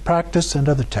points of practice and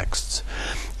other texts.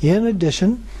 In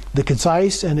addition, the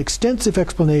concise and extensive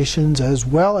explanations, as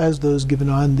well as those given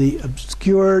on the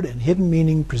obscured and hidden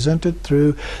meaning presented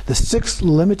through the 6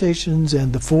 limitations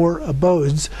and the 4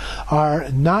 abodes, are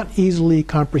not easily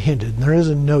comprehended. And there is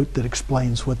a note that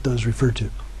explains what those refer to.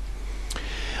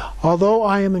 Although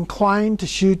I am inclined to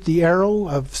shoot the arrow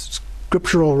of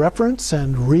scriptural reference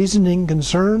and reasoning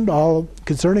concerning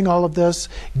all of this,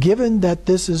 given that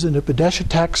this is an Upadesha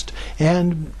text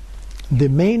and the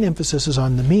main emphasis is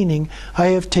on the meaning, I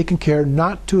have taken care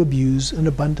not to abuse an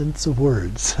abundance of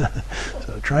words.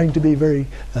 So trying to be very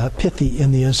pithy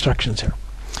in the instructions here.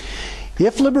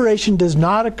 If liberation does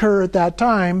not occur at that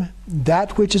time,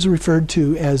 that which is referred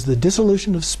to as the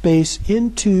dissolution of space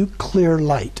into clear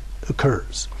light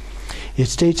occurs. It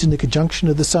states in the conjunction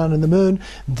of the sun and the moon,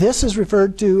 this is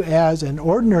referred to as an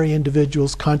ordinary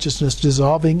individual's consciousness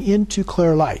dissolving into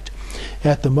clear light.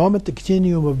 At the moment the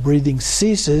continuum of breathing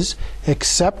ceases,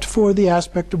 except for the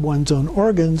aspect of one's own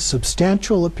organs,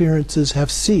 substantial appearances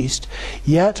have ceased,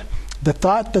 yet the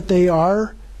thought that they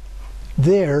are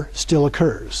there still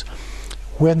occurs.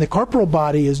 When the corporal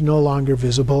body is no longer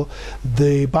visible,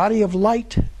 the body of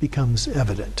light becomes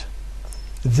evident.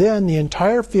 Then the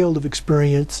entire field of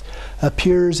experience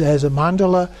appears as a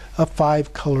mandala of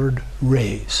 5 colored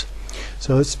rays.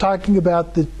 So it's talking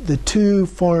about the 2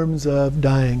 forms of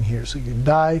dying here. So you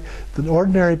die with an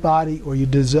ordinary body, or you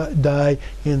die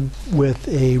with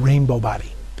a rainbow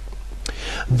body.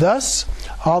 Thus,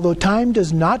 although time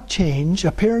does not change,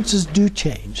 appearances do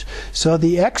change. So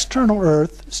the external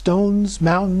earth, stones,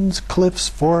 mountains, cliffs,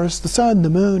 forests, the sun, the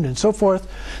moon, and so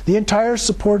forth, the entire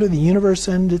support of the universe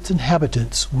and its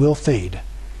inhabitants will fade.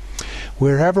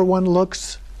 Wherever one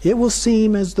looks, it will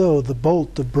seem as though the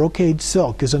bolt of brocade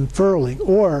silk is unfurling,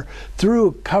 or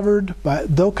though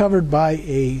covered by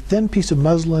a thin piece of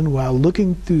muslin while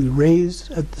looking through the rays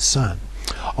at the sun.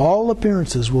 All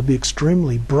appearances will be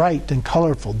extremely bright and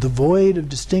colorful, devoid of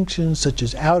distinctions such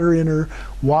as outer, inner,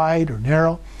 wide, or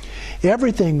narrow.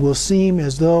 Everything will seem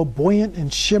as though buoyant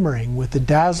and shimmering with a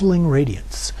dazzling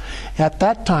radiance. At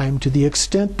that time, to the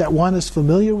extent that one is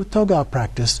familiar with Togal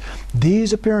practice,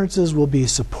 these appearances will be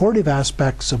supportive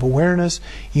aspects of awareness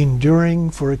enduring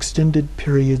for extended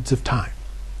periods of time.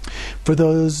 For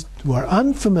those who are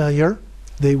unfamiliar,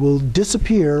 they will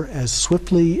disappear as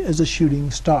swiftly as a shooting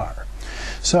star.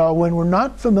 So when we're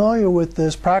not familiar with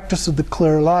this practice of the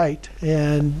clear light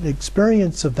and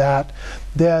experience of that,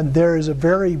 then there is a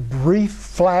very brief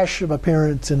flash of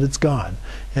appearance and it's gone.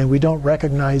 And we don't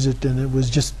recognize it, and it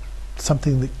was just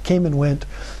something that came and went,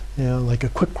 you know, like a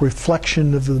quick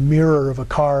reflection of the mirror of a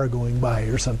car going by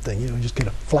or something. You know, just kind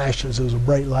of flashes, it was a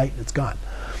bright light and it's gone.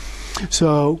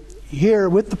 So here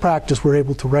with the practice we're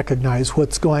able to recognize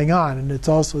what's going on, and it's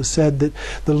also said that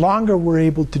the longer we're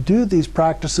able to do these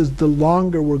practices, the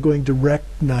longer we're going to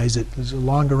recognize it. There's a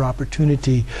longer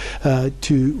opportunity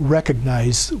to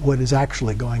recognize what is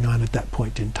actually going on at that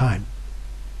point in time.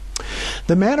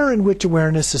 The manner in which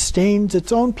awareness sustains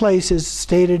its own place is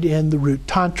stated in the root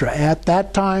Tantra. At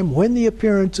that time, when the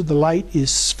appearance of the light is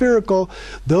spherical,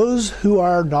 those who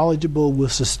are knowledgeable will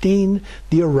sustain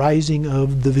the arising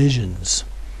of the visions.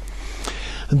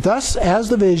 Thus, as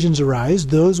the visions arise,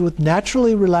 those with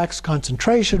naturally relaxed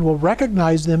concentration will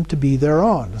recognize them to be their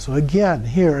own. So again,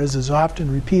 here, as is often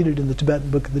repeated in the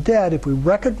Tibetan Book of the Dead, if we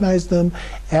recognize them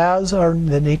as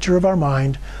the nature of our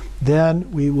mind, then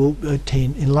we will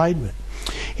attain enlightenment.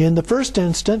 In the first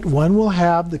instant, one will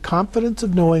have the confidence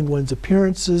of knowing one's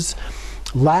appearances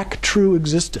lack true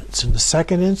existence. In the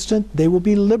second instant, they will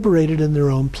be liberated in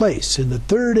their own place. In the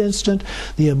third instant,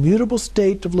 the immutable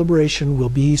state of liberation will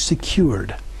be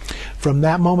secured. From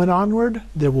that moment onward,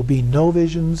 there will be no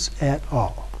visions at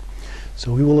all.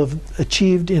 So we will have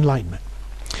achieved enlightenment.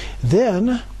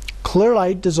 Then, clear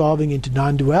light dissolving into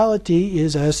non-duality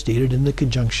is as stated in the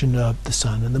conjunction of the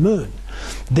sun and the moon.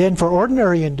 Then for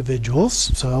ordinary individuals,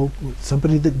 so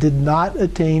somebody that did not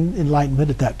attain enlightenment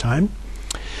at that time,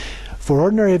 for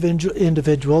ordinary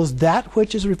individuals, that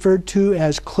which is referred to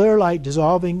as clear light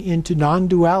dissolving into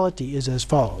non-duality is as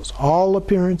follows. All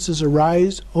appearances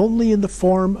arise only in the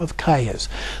form of kayas.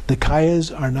 The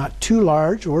kayas are not too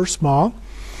large or small,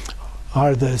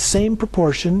 are the same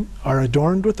proportion, are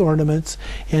adorned with ornaments,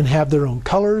 and have their own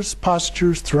colors,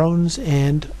 postures, thrones,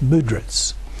 and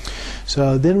mudras.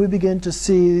 So then we begin to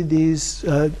see these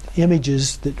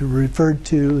images that are referred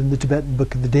to in the Tibetan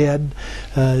Book of the Dead.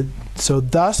 So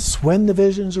thus, when the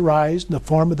visions arise in the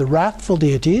form of the wrathful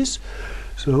deities,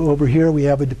 so over here we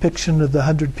have a depiction of the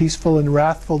 100 peaceful and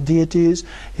wrathful deities,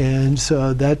 and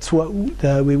so that's what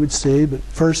we would say. But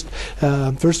first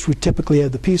we typically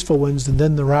have the peaceful ones and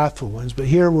then the wrathful ones. But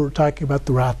here we're talking about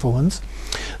the wrathful ones.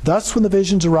 Thus, when the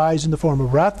visions arise in the form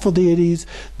of wrathful deities,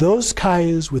 those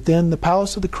kayas within the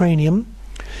palace of the cranium,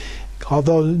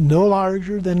 although no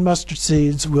larger than mustard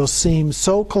seeds, will seem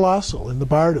so colossal in the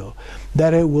bardo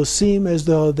that it will seem as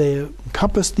though they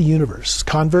encompass the universe.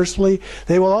 Conversely,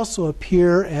 they will also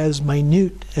appear as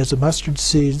minute as the mustard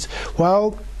seeds,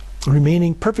 while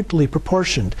remaining perfectly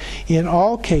proportioned. In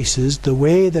all cases, the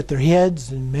way that their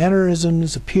heads and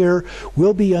mannerisms appear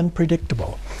will be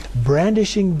unpredictable.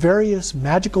 Brandishing various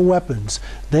magical weapons,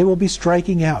 they will be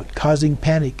striking out, causing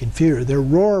panic and fear. Their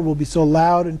roar will be so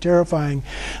loud and terrifying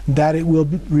that it will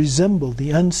resemble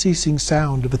the unceasing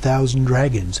sound of 1,000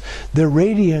 dragons. Their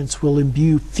radiance will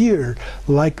imbue fear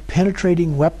like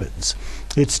penetrating weapons.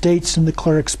 It states in the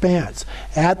clear expanse,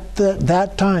 at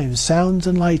that time sounds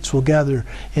and lights will gather,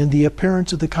 and the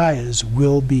appearance of the kayas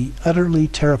will be utterly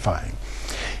terrifying.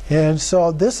 And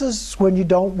so this is when you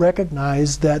don't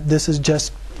recognize that this is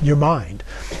just your mind.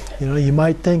 You know, you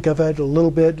might think of it a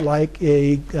little bit like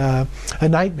a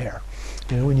nightmare.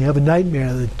 You know, when you have a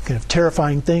nightmare, the kind of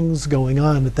terrifying things going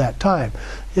on at that time.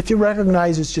 If you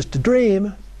recognize it's just a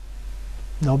dream,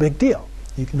 no big deal.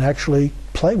 You can actually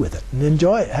play with it and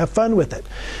enjoy it, have fun with it.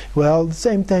 Well, the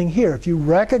same thing here. If you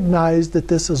recognize that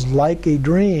this is like a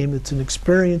dream, it's an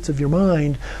experience of your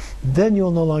mind, then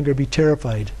you'll no longer be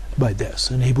terrified by this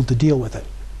and able to deal with it.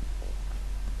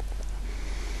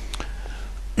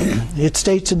 It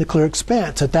states in the clear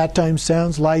expanse, at that time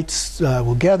sounds, lights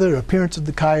will gather, appearance of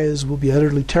the kayas will be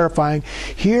utterly terrifying.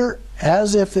 Here,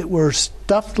 as if it were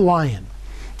stuffed lion,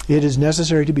 it is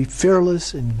necessary to be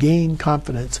fearless and gain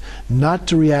confidence, not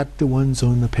to react to one's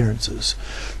own appearances.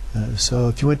 So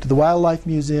if you went to the Wildlife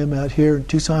Museum out here in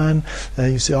Tucson,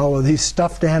 you see all of these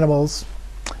stuffed animals,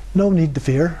 no need to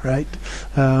fear, right?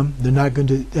 They're not going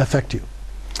to affect you.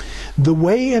 The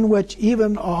way in which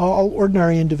even all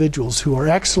ordinary individuals who are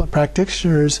excellent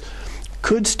practitioners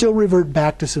could still revert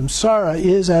back to samsara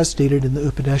is as stated in the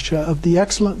Upanishad of the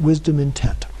excellent wisdom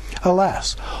intent.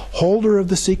 Alas, holder of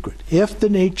the secret, if the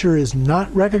nature is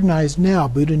not recognized now,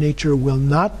 Buddha nature will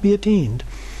not be attained,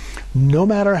 no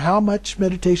matter how much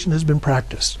meditation has been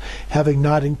practiced. Having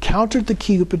not encountered the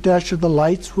key Upanishad, the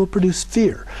lights will produce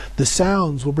fear, the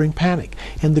sounds will bring panic,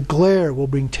 and the glare will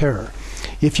bring terror.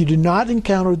 If you do not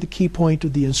encounter the key point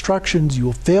of the instructions, you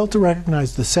will fail to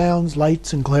recognize the sounds,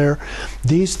 lights, and glare,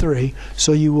 these three,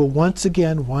 so you will once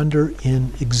again wander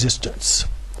in existence,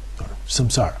 or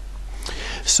samsara.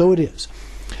 So it is.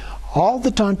 All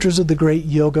the tantras of the great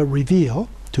yoga reveal,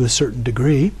 to a certain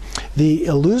degree, the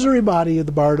illusory body of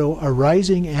the bardo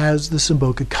arising as the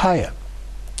Sambhogakaya.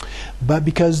 But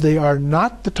because they are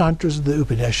not the tantras of the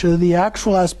Upanishad, the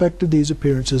actual aspect of these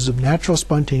appearances of natural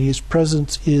spontaneous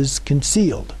presence is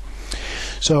concealed.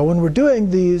 So when we're doing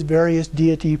these various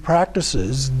deity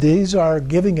practices, these are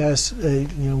giving us,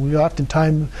 we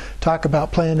oftentimes talk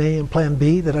about plan A and plan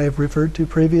B that I have referred to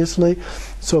previously.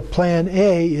 So plan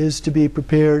A is to be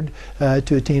prepared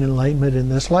to attain enlightenment in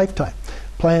this lifetime.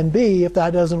 Plan B, if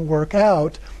that doesn't work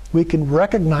out, we can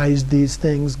recognize these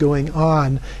things going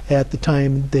on at the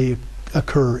time they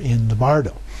occur in the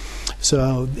bardo.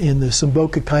 So in the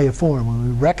Sambhogakaya form, when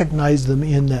we recognize them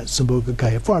in that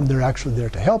Sambhogakaya form, they're actually there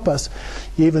to help us,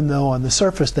 even though on the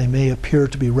surface they may appear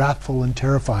to be wrathful and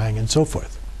terrifying and so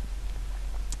forth.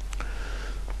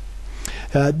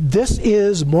 This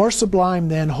is more sublime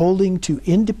than holding to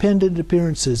independent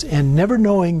appearances and never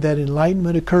knowing that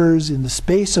enlightenment occurs in the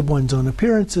space of one's own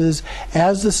appearances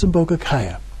as the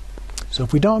Sambhogakaya. So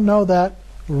if we don't know that,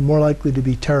 we're more likely to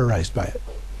be terrorized by it.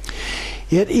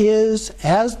 It is,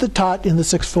 as the taught in the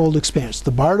Sixfold Expanse,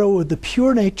 the bardo of the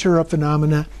pure nature of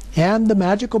phenomena and the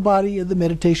magical body of the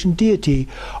meditation deity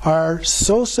are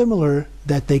so similar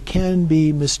that they can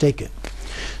be mistaken.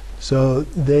 So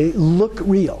they look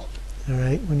real, all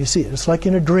right, when you see it. It's like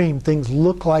in a dream, things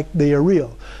look like they are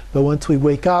real. But once we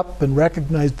wake up and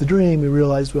recognize the dream, we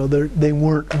realize, well, they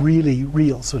weren't really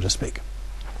real, so to speak.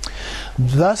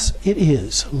 Thus it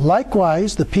is.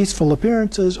 Likewise, the peaceful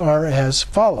appearances are as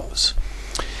follows.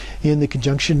 In the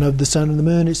conjunction of the sun and the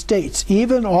moon, it states,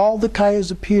 even all the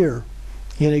kayas appear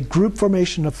in a group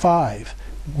formation of 5,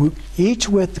 each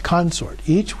with the consort.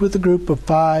 Each with a group of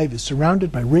 5 is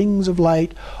surrounded by rings of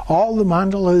light. All the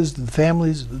mandalas, the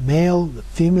families of the male, the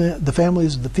female, the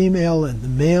families of the female, and the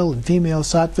male and female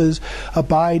sattvas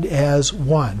abide as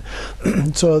one.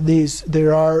 So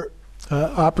there are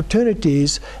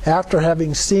opportunities after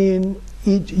having seen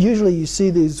usually you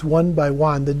see these one by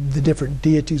one, the different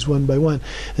deities one by one.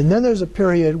 And then there's a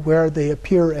period where they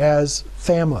appear as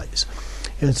families.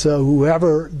 And so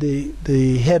whoever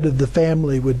the head of the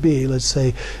family would be, let's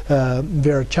say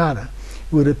Virachana,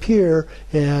 would appear,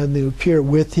 and they would appear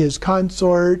with his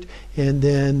consort, and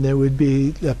then there would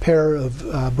be a pair of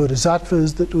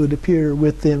bodhisattvas that would appear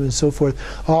with them and so forth,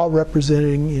 all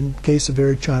representing, in case of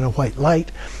Virachana, white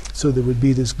light. So there would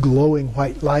be this glowing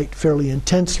white light, fairly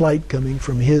intense light coming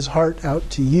from his heart out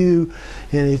to you.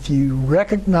 And if you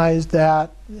recognize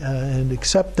that and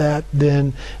accept that,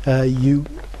 then you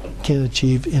can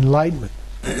achieve enlightenment.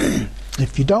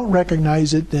 If you don't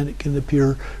recognize it, then it can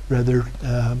appear rather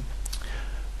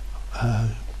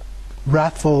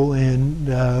wrathful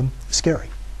and scary.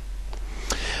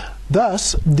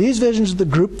 Thus, these visions of the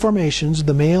group formations,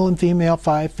 the male and female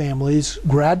 5 families,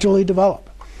 gradually develop.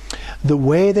 The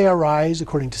way they arise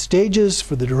according to stages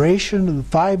for the duration of the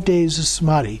 5 days of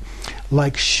samadhi,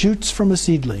 like shoots from a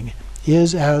seedling,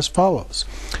 is as follows.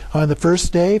 On the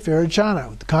first day, Virachana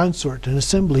with the consort and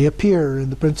assembly appear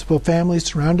in the principal family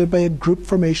surrounded by a group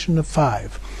formation of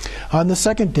 5. On the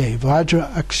second day,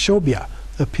 Vajra Akshobhya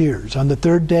appears. On the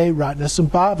third day,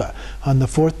 Ratnasambhava. On the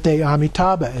fourth day,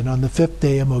 Amitabha. And on the fifth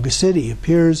day, Amoghasiddhi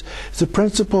appears as a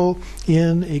principal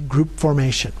in a group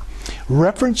formation.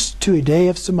 Reference to a day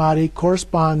of samadhi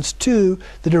corresponds to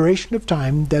the duration of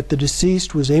time that the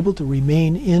deceased was able to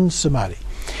remain in samadhi.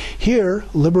 Here,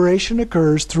 liberation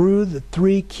occurs through the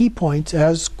 3 key points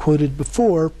as quoted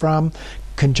before from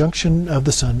conjunction of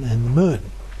the sun and the moon.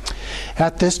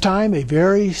 At this time, a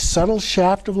very subtle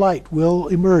shaft of light will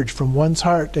emerge from one's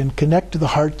heart and connect to the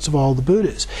hearts of all the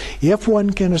Buddhas. If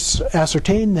one can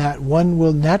ascertain that, one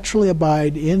will naturally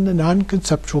abide in the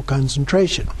non-conceptual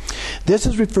concentration. This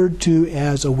is referred to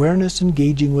as awareness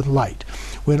engaging with light.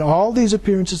 When all these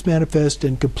appearances manifest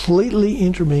and completely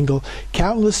intermingle,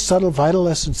 countless subtle vital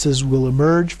essences will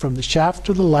emerge from the shaft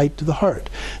of the light to the heart.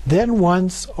 Then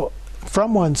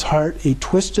from one's heart, a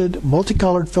twisted,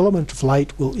 multicolored filament of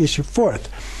light will issue forth.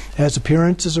 As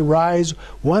appearances arise,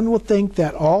 one will think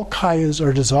that all kayas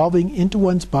are dissolving into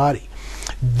one's body.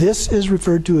 This is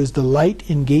referred to as the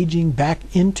light engaging back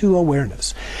into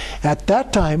awareness. At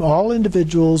that time, all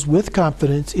individuals with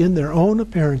confidence in their own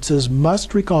appearances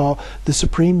must recall the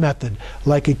supreme method,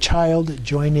 like a child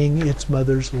joining its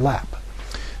mother's lap.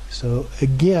 So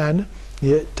again,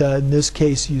 in this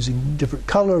case, using different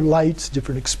color lights,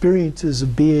 different experiences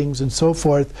of beings and so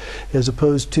forth, as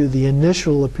opposed to the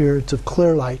initial appearance of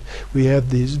clear light, we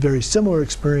have these very similar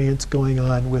experience going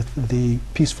on with the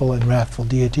peaceful and wrathful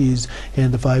deities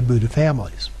and the 5 Buddha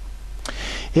families.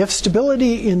 If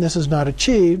stability in this is not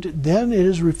achieved, then it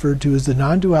is referred to as the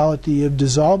non-duality of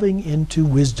dissolving into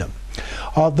wisdom.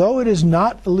 Although it is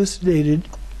not elucidating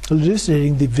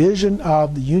the vision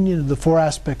of the union of the 4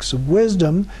 aspects of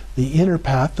wisdom, the inner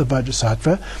path of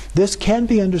Vajrasattva, this can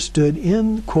be understood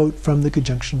in quote from the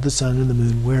conjunction of the sun and the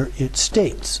moon, where it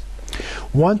states,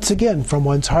 "Once again from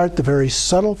one's heart the very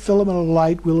subtle filament of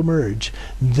light will emerge.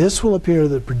 This will appear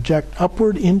to project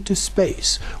upward into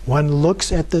space. One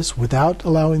looks at this without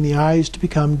allowing the eyes to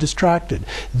become distracted.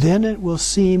 Then it will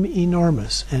seem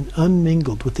enormous and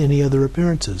unmingled with any other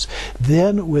appearances.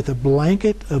 Then with a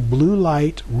blanket of blue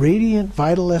light, radiant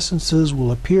vital essences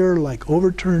will appear like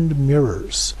overturned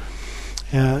mirrors."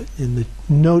 In the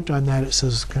note on that it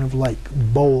says kind of like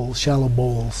bowls, shallow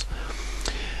bowls.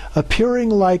 Appearing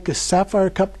like a sapphire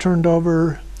cup turned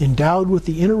over, endowed with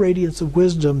the inner radiance of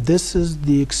wisdom, this is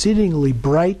the exceedingly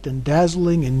bright and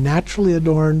dazzling and naturally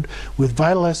adorned with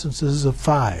vital essences of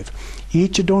 5,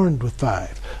 each adorned with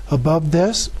 5. Above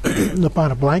this,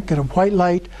 upon a blanket of white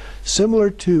light, similar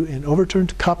to an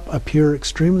overturned cup, appear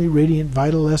extremely radiant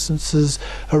vital essences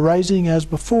arising as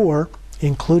before,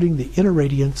 including the inner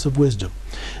radiance of wisdom.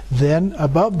 Then,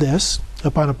 above this,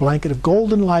 upon a blanket of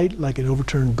golden light, like an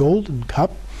overturned golden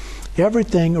cup,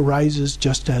 everything arises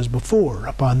just as before.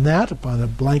 Upon that, upon a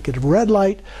blanket of red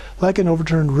light, like an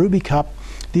overturned ruby cup,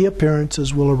 the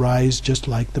appearances will arise just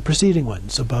like the preceding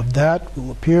ones. Above that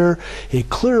will appear a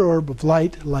clear orb of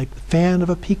light like the fan of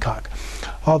a peacock.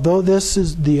 Although this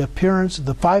is the appearance of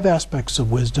the 5 aspects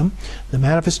of wisdom, the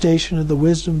manifestation of the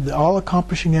wisdom, the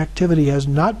all-accomplishing activity has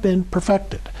not been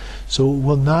perfected, so it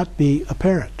will not be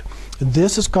apparent.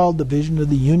 This is called the vision of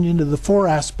the union of the 4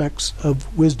 aspects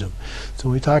of wisdom. So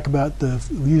we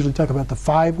usually talk about the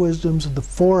 5 wisdoms, and the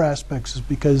 4 aspects is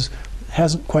because it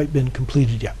hasn't quite been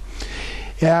completed yet.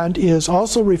 And is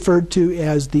also referred to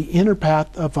as the inner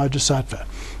path of Vajrasattva.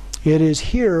 It is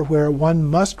here where one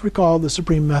must recall the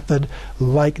supreme method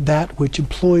like that which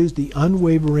employs the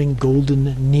unwavering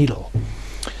golden needle.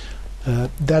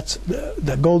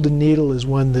 The golden needle is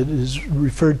one that is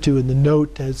referred to in the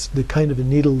note as the kind of a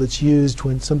needle that's used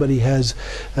when somebody has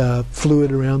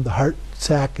fluid around the heart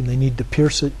sac and they need to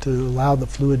pierce it to allow the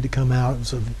fluid to come out and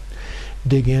so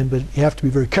dig in, but you have to be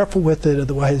very careful with it,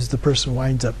 otherwise the person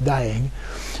winds up dying.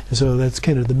 So that's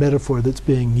kind of the metaphor that's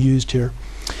being used here.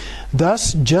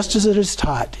 Thus, just as it is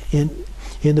taught in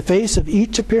the face of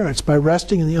each appearance by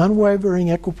resting in the unwavering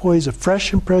equipoise of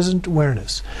fresh and present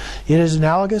awareness, it is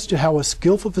analogous to how a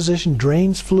skillful physician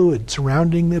drains fluid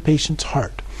surrounding the patient's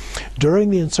heart.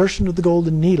 During the insertion of the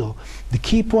golden needle, the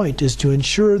key point is to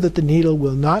ensure that the needle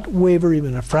will not waver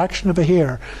even a fraction of a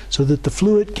hair so that the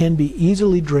fluid can be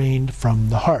easily drained from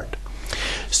the heart.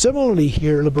 Similarly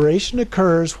here, liberation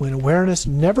occurs when awareness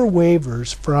never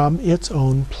wavers from its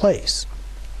own place.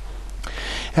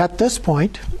 At this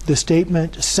point, the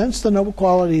statement, since the noble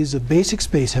qualities of basic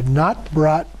space have not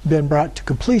been brought to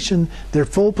completion, their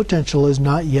full potential is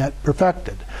not yet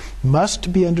perfected,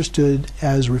 must be understood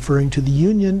as referring to the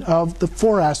union of the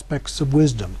 4 aspects of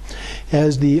wisdom.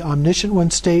 As the Omniscient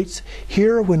One states,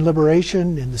 here when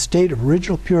liberation in the state of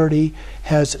original purity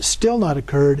has still not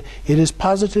occurred, it is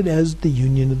posited as the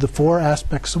union of the 4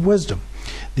 aspects of wisdom.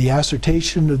 The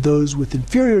assertion of those with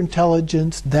inferior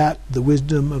intelligence that the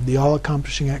wisdom of the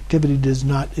all-accomplishing activity does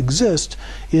not exist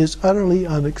is utterly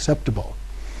unacceptable.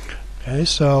 Okay,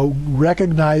 so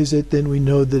recognize it, then we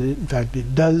know that in fact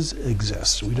it does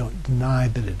exist. We don't deny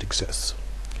that it exists.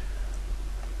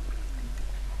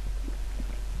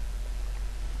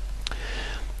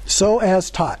 So as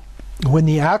taught, when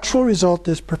the actual result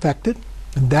is perfected,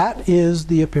 that is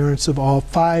the appearance of all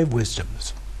 5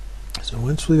 wisdoms. So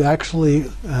once we've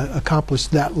actually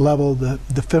accomplished that level, the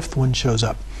 5th one shows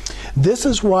up. This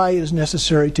is why it is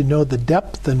necessary to know the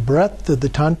depth and breadth of the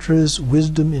Tantra's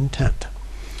wisdom intent.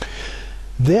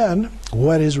 Then,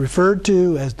 what is referred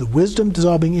to as the wisdom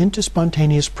dissolving into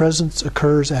spontaneous presence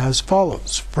occurs as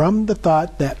follows. From the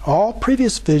thought that all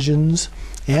previous visions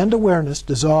and awareness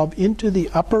dissolve into the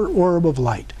upper orb of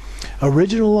light,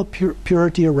 original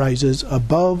purity arises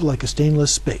above like a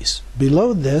stainless space.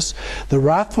 Below this, the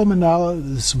wrathful mandala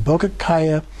of the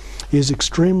Sambhogakaya is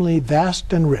extremely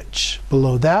vast and rich.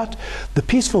 Below that, the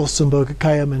peaceful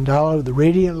Sambhogakaya mandala of the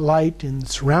radiant light in the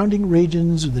surrounding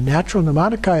regions of the natural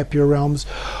Nirmanakaya pure realms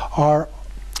are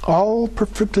all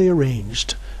perfectly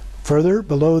arranged. Further,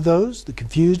 below those, the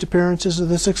confused appearances of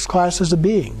the 6 classes of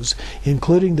beings,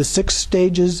 including the 6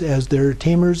 stages as their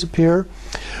tamers appear.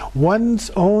 One's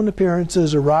own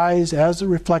appearances arise as a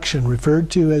reflection,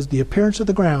 referred to as the appearance of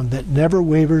the ground that never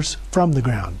wavers from the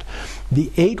ground.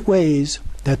 The 8 ways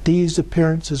that these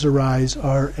appearances arise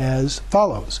are as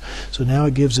follows. So now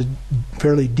it gives a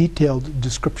fairly detailed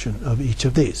description of each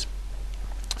of these.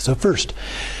 So first,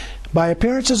 by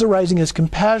appearances arising as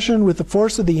compassion with the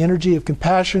force of the energy of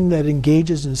compassion that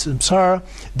engages in samsara,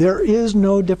 there is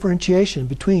no differentiation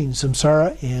between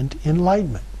samsara and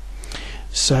enlightenment.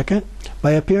 Second,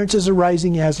 by appearances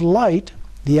arising as light,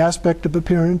 the aspect of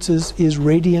appearances is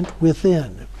radiant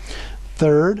within.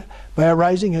 Third, by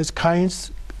arising as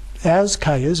kayas,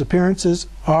 appearances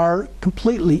are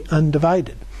completely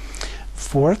undivided.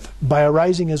 Fourth, by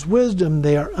arising as wisdom,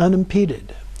 they are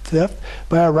unimpeded. Fifth,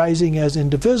 by arising as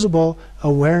indivisible,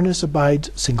 awareness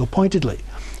abides single-pointedly.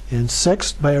 And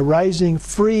sixth, by arising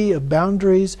free of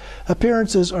boundaries,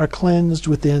 appearances are cleansed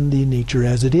within the nature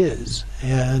as it is.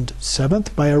 And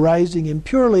seventh, by arising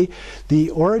impurely, the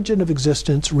origin of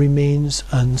existence remains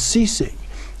unceasing.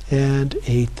 And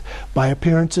 8th, by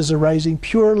appearances arising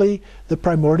purely, the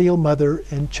primordial mother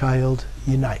and child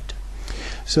unite.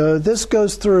 So this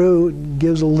goes through and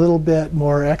gives a little bit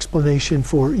more explanation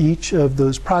for each of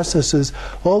those processes,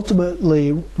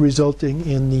 ultimately resulting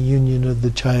in the union of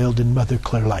the child and mother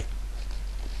clear light.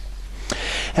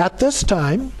 At this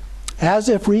time, as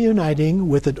if reuniting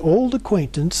with an old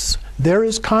acquaintance, there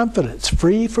is confidence,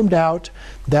 free from doubt,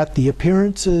 that the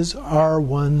appearances are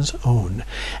one's own.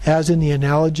 As in the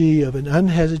analogy of an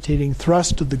unhesitating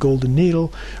thrust of the golden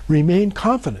needle, remain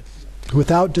confident,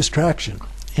 without distraction,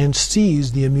 and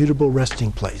seize the immutable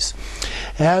resting place.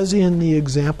 As in the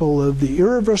example of the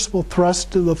irreversible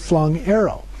thrust of a flung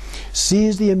arrow,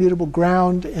 seize the immutable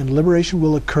ground, and liberation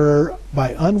will occur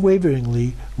by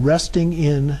unwaveringly resting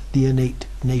in the innate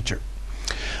nature.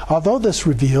 Although this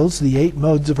reveals the 8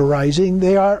 modes of arising,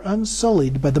 they are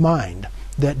unsullied by the mind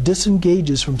that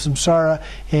disengages from samsara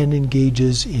and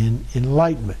engages in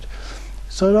enlightenment.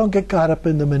 So don't get caught up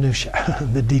in the minutiae,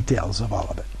 the details of all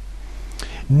of it.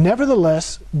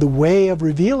 Nevertheless, the way of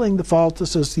revealing the faults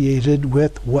associated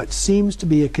with what seems to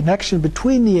be a connection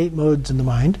between the 8 modes in the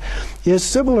mind is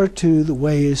similar to the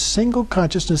way a single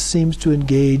consciousness seems to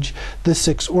engage the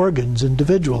 6 organs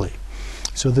individually.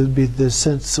 So there would be the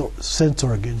sense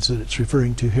organs that it's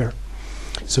referring to here.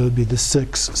 So it would be the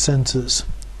 6 senses.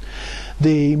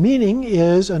 The meaning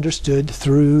is understood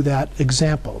through that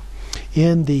example.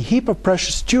 In the Heap of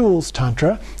Precious Jewels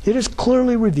Tantra, it is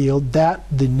clearly revealed that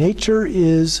the nature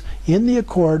is in the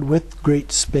accord with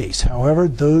great space. However,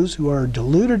 those who are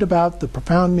deluded about the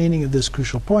profound meaning of this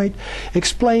crucial point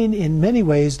explain in many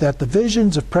ways that the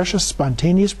visions of precious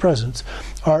spontaneous presence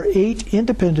are 8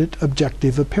 independent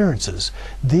objective appearances.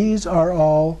 These are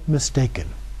all mistaken.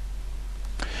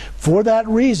 For that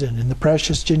reason, in the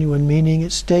precious genuine meaning,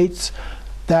 it states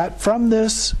that from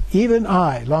this, even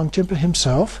I, Longchenpa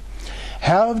himself,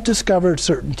 have discovered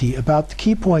certainty about the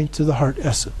key points of the heart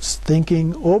essence.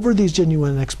 Thinking over these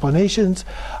genuine explanations,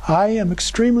 I am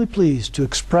extremely pleased to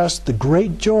express the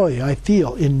great joy I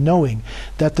feel in knowing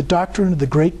that the doctrine of the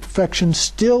great perfection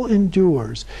still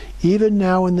endures, even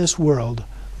now in this world,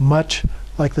 much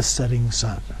like the setting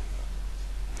sun.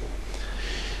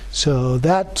 So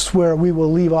that's where we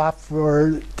will leave off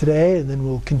for today, and then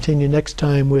we'll continue next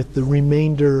time with the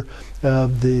remainder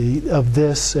of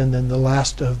this, and then the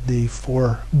last of the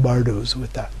 4 bardos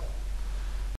with that.